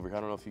water is over here.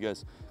 I don't know if you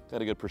guys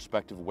got a good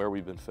perspective of where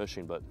we've been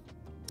fishing, but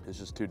it's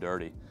just too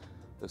dirty.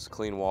 This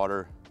clean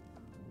water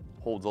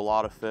holds a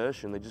lot of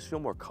fish, and they just feel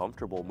more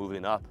comfortable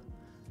moving up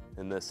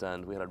in this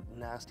end. We had a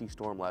nasty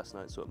storm last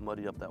night, so it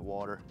muddied up that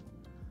water.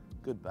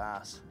 Good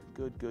bass,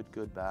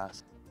 good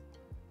bass.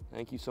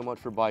 Thank you so much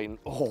for biting.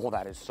 Oh,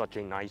 that is such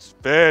a nice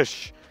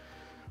fish.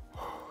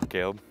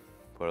 Caleb,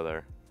 put her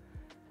there.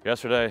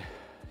 Yesterday,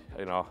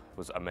 you know,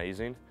 was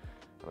amazing.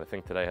 And I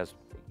think today has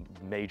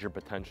major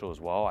potential as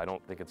well. I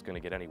don't think it's gonna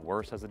get any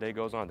worse as the day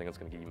goes on. I think it's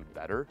gonna get even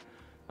better.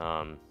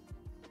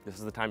 This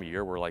is the time of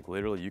year where like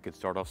literally you could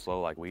start off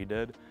slow like we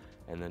did,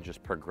 and then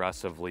just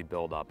progressively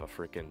build up a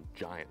freaking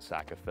giant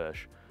sack of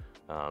fish.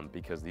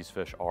 Because these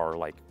fish are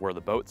like where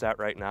the boat's at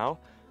right now.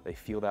 They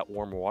feel that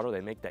warm water, they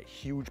make that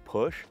huge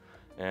push,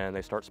 and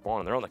they start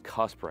spawning. They're on the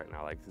cusp right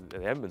now. Like,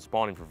 they haven't been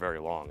spawning for very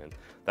long. And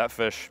that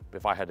fish,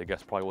 if I had to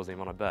guess, probably wasn't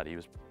even on a bed.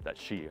 I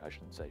should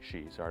say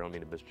she. Sorry, I don't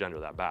mean to misgender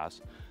that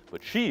bass.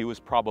 But she was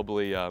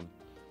probably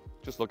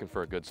just looking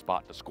for a good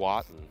spot to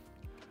squat and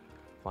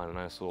find a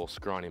nice little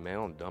scrawny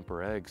male and dump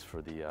her eggs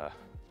for the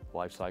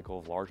life cycle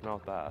of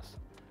largemouth bass.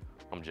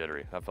 I'm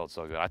jittery, that felt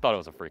so good. I thought it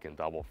was a freaking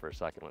double for a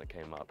second when it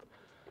came up.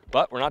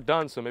 But we're not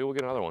done, so maybe we'll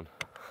get another one.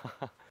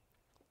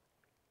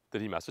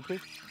 Did he message me?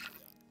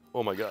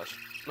 Oh my gosh,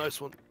 nice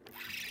one.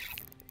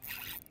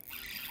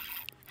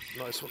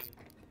 Nice one,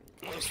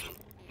 nice one.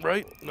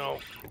 Right? No,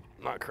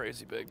 not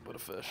crazy big, but a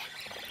fish.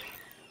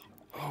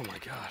 Oh my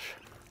gosh,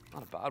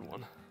 not a bad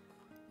one.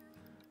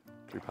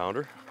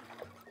 3-pounder.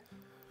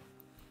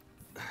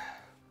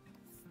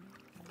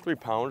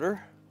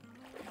 3-pounder.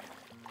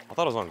 I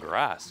thought it was on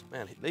grass.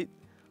 Man,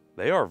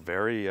 they are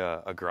very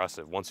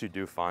aggressive once you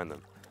do find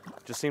them.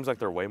 It just seems like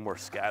they're way more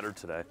scattered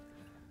today,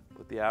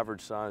 but the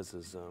average size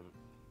is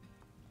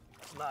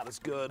not as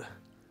good.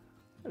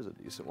 There's a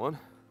decent one.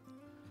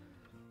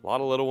 A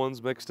lot of little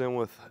ones mixed in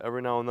with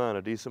every now and then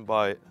a decent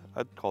bite.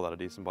 I'd call that a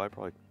decent bite,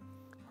 probably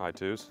high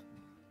 2s.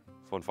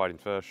 Fun fighting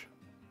fish.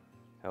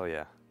 Hell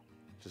yeah.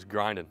 Just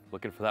grinding,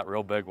 looking for that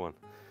real big one.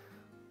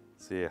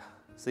 See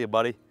ya,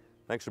 buddy.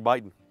 Thanks for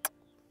biting.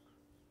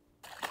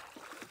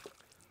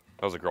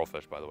 That was a girl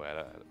fish, by the way.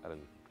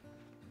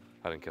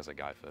 I didn't kiss a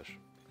guy fish.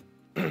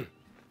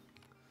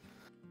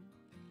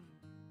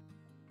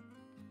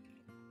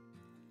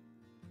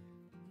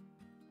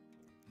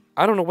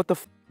 I don't know what the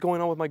f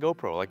going on with my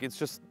GoPro. Like, it's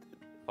just,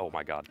 oh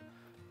my God.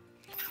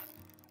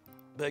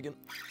 Begging,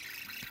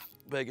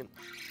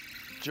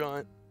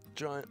 giant,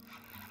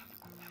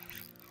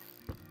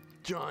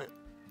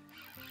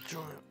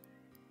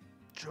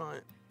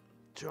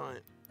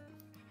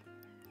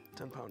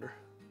 10-pounder.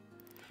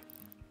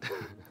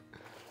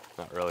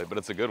 Not really, but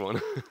it's a good one.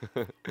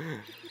 It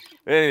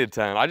ain't a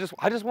 10. I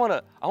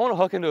want to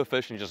hook into a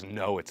fish and just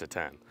know it's a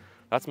 10.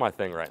 That's my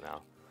thing right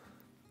now.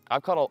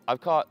 I've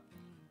caught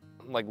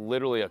like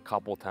literally a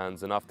couple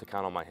 10s, enough to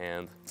count on my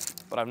hand,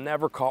 but I've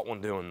never caught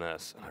one doing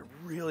this. And I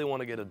really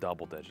want to get a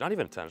double digit. Not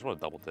even a 10, I just want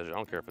a double digit. I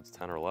don't care if it's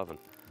 10 or 11.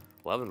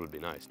 11 would be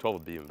nice, 12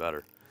 would be even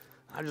better.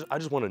 I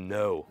just want to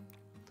know.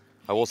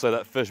 I will say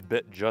that fish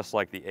bit just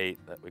like the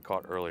 8 that we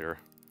caught earlier.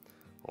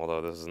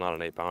 Although this is not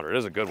an 8-pounder. It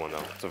is a good one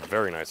though. It's a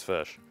very nice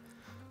fish.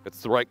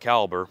 It's the right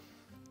caliber.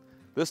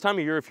 This time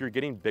of year, if you're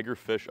getting bigger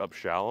fish up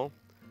shallow,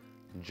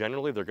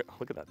 generally they're,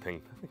 look at that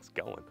thing, that thing's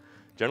going.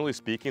 Generally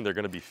speaking, they're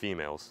gonna be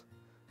females.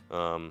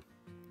 I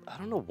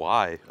don't know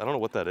why, I don't know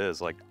what that is.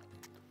 Like,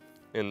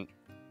 in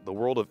the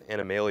world of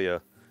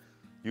Animalia,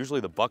 usually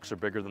the bucks are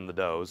bigger than the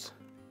does.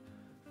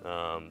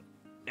 And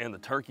the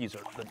turkey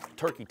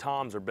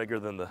toms are bigger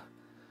than the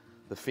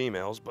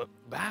females, but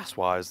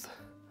bass-wise,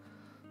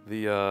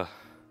 the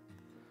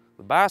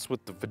bass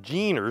with the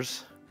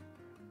vaginers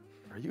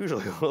are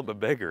usually a little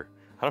bit bigger.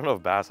 I don't know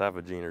if bass have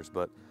vaginers,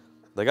 but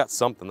they got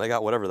something. They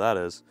got whatever that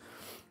is.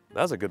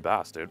 That's a good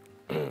bass, dude.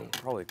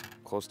 Probably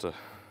close to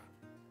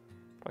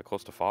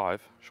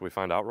 5. Should we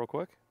find out real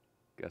quick?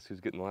 Guess who's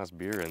getting the last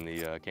beer in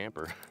the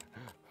camper?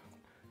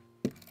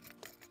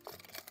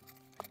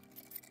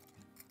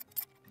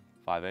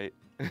 5'8".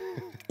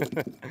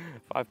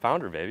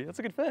 5-pounder, baby. That's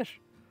a good fish.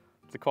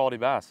 It's a quality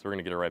bass. We're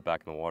gonna get her right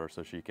back in the water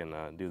so she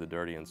can do the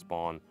dirty and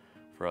spawn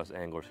for us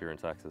anglers here in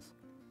Texas.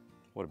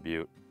 What a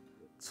beaut.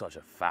 Such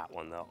a fat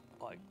one though.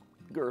 Like,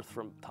 girth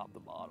from top to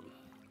bottom.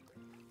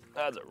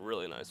 That's a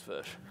really nice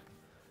fish.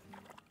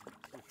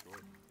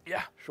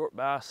 Yeah, short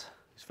bass.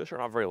 These fish are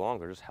not very long.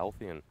 They're just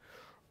healthy and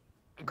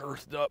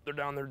girthed up. They're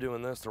down there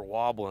doing this. They're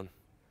wobbling.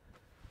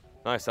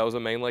 Nice. That was a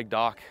main lake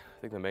dock.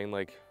 I think the main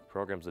lake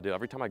program's the deal.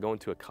 Every time I go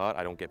into a cut,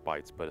 I don't get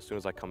bites, but as soon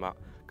as I come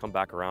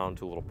back around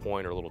to a little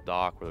point or a little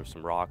dock where there's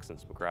some rocks and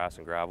some grass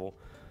and gravel,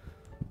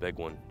 big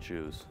one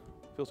chews.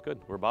 Feels good.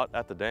 We're about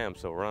at the dam,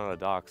 so we're running out of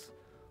docks.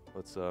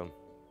 Let's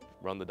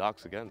run the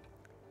docks again.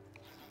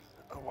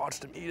 I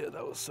watched him eat it.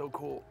 That was so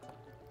cool.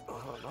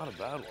 Oh, not a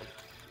bad one.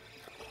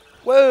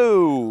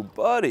 Whoa,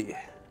 buddy.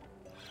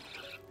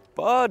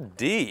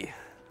 Buddy.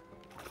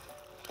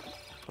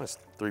 Nice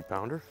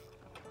 3-pounder.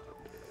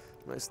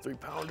 Nice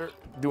 3-pounder.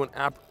 Doing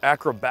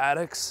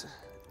acrobatics.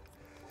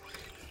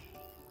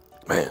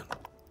 Man,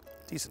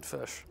 decent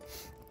fish.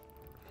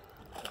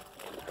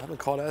 I haven't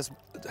caught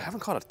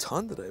a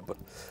ton today, but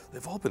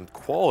they've all been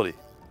quality.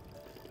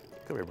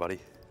 Come here, buddy.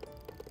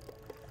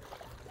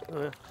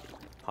 Oh, yeah.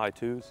 High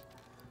 2s.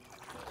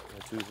 High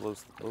 2s, low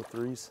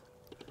 3s.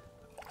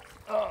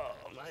 Oh,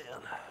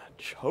 man.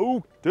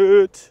 Choked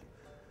it.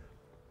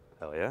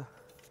 Hell yeah.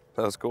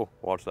 That was cool.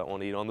 Watch that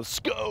one eat on the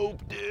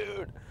scope,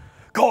 dude.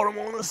 Caught him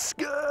on the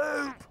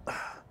scope.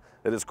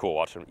 It is cool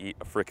watching him eat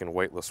a freaking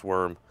weightless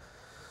worm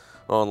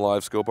on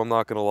live scope. I'm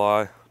not gonna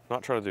lie.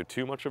 Not trying to do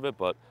too much of it,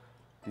 but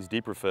these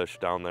deeper fish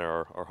down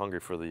there are hungry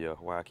for the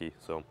wacky.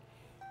 So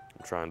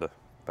I'm trying to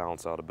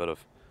balance out a bit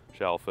of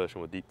shallow fishing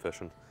with deep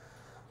fishing.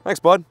 Thanks,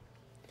 bud.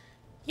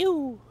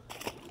 You.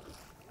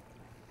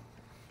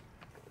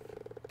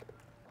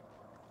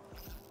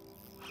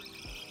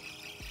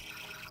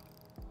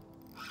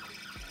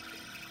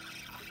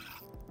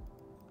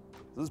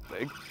 This is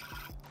big.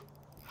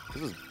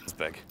 This is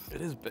big.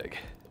 It is big.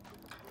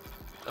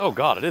 Oh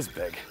God, it is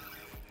big.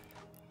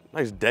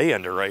 Nice day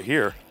under right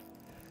here.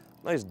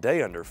 Nice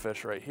day under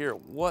fish right here.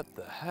 What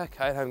the heck?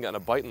 I haven't gotten a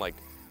bite in like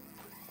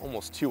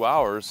almost 2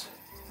 hours.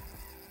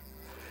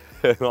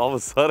 And all of a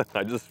sudden,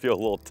 I just feel a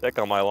little tick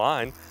on my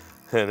line,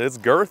 and it's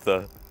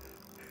Gertha.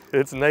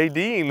 It's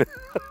Nadine.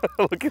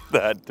 Look at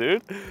that,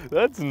 dude.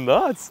 That's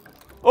nuts.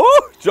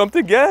 Oh, jumped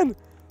again.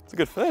 It's a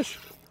good fish.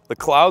 The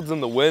clouds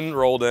and the wind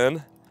rolled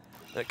in.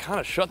 It kind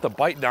of shut the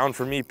bite down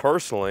for me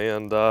personally,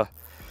 and well,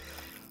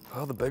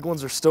 the big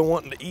ones are still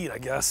wanting to eat, I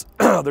guess.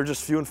 They're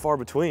just few and far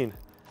between.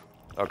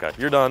 Okay,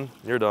 you're done.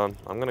 You're done.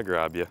 I'm gonna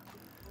grab you.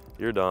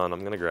 You're done.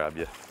 I'm gonna grab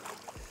you.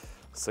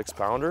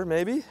 6-pounder,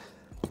 maybe?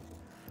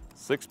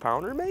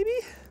 6-pounder, maybe?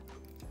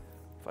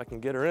 If I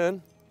can get her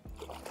in.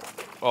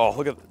 Oh,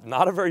 look at,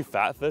 not a very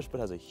fat fish, but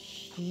has a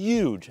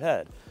huge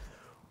head.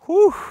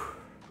 Whew.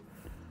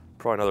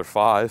 Probably another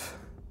 5.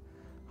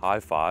 High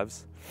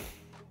 5s.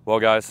 Well,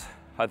 guys,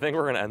 I think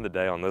we're gonna end the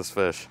day on this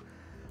fish.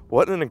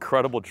 What an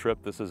incredible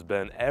trip this has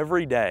been.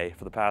 Every day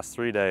for the past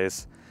 3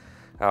 days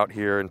out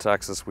here in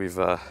Texas, we've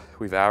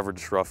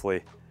averaged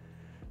roughly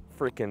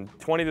freaking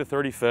 20 to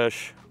 30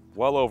 fish,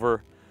 well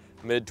over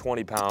mid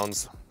 20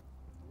 pounds.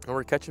 And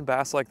we're catching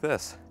bass like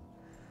this.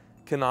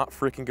 Cannot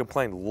freaking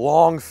complain.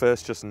 Long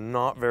fish, just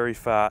not very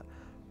fat.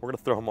 We're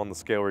gonna throw them on the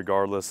scale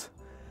regardless.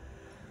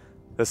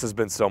 This has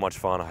been so much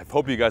fun. I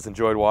hope you guys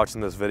enjoyed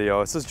watching this video.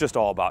 This is just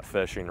all about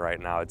fishing right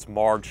now. It's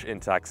March in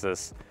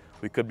Texas.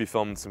 We could be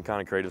filming some kind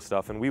of creative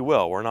stuff, and we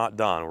will. We're not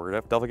done. We're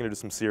definitely gonna do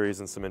some series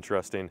and some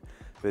interesting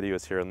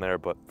videos here and there,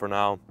 but for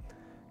now,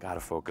 gotta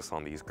focus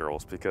on these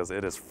girls because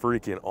it is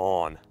freaking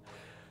on.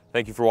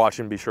 Thank you for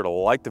watching. Be sure to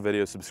like the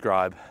video,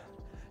 subscribe,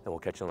 and we'll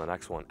catch you on the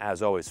next one.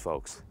 As always,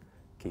 folks,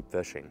 keep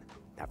fishing,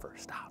 never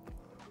stop.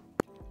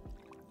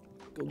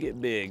 Go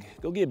get big,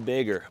 go get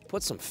bigger.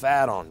 Put some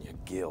fat on your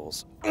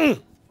gills.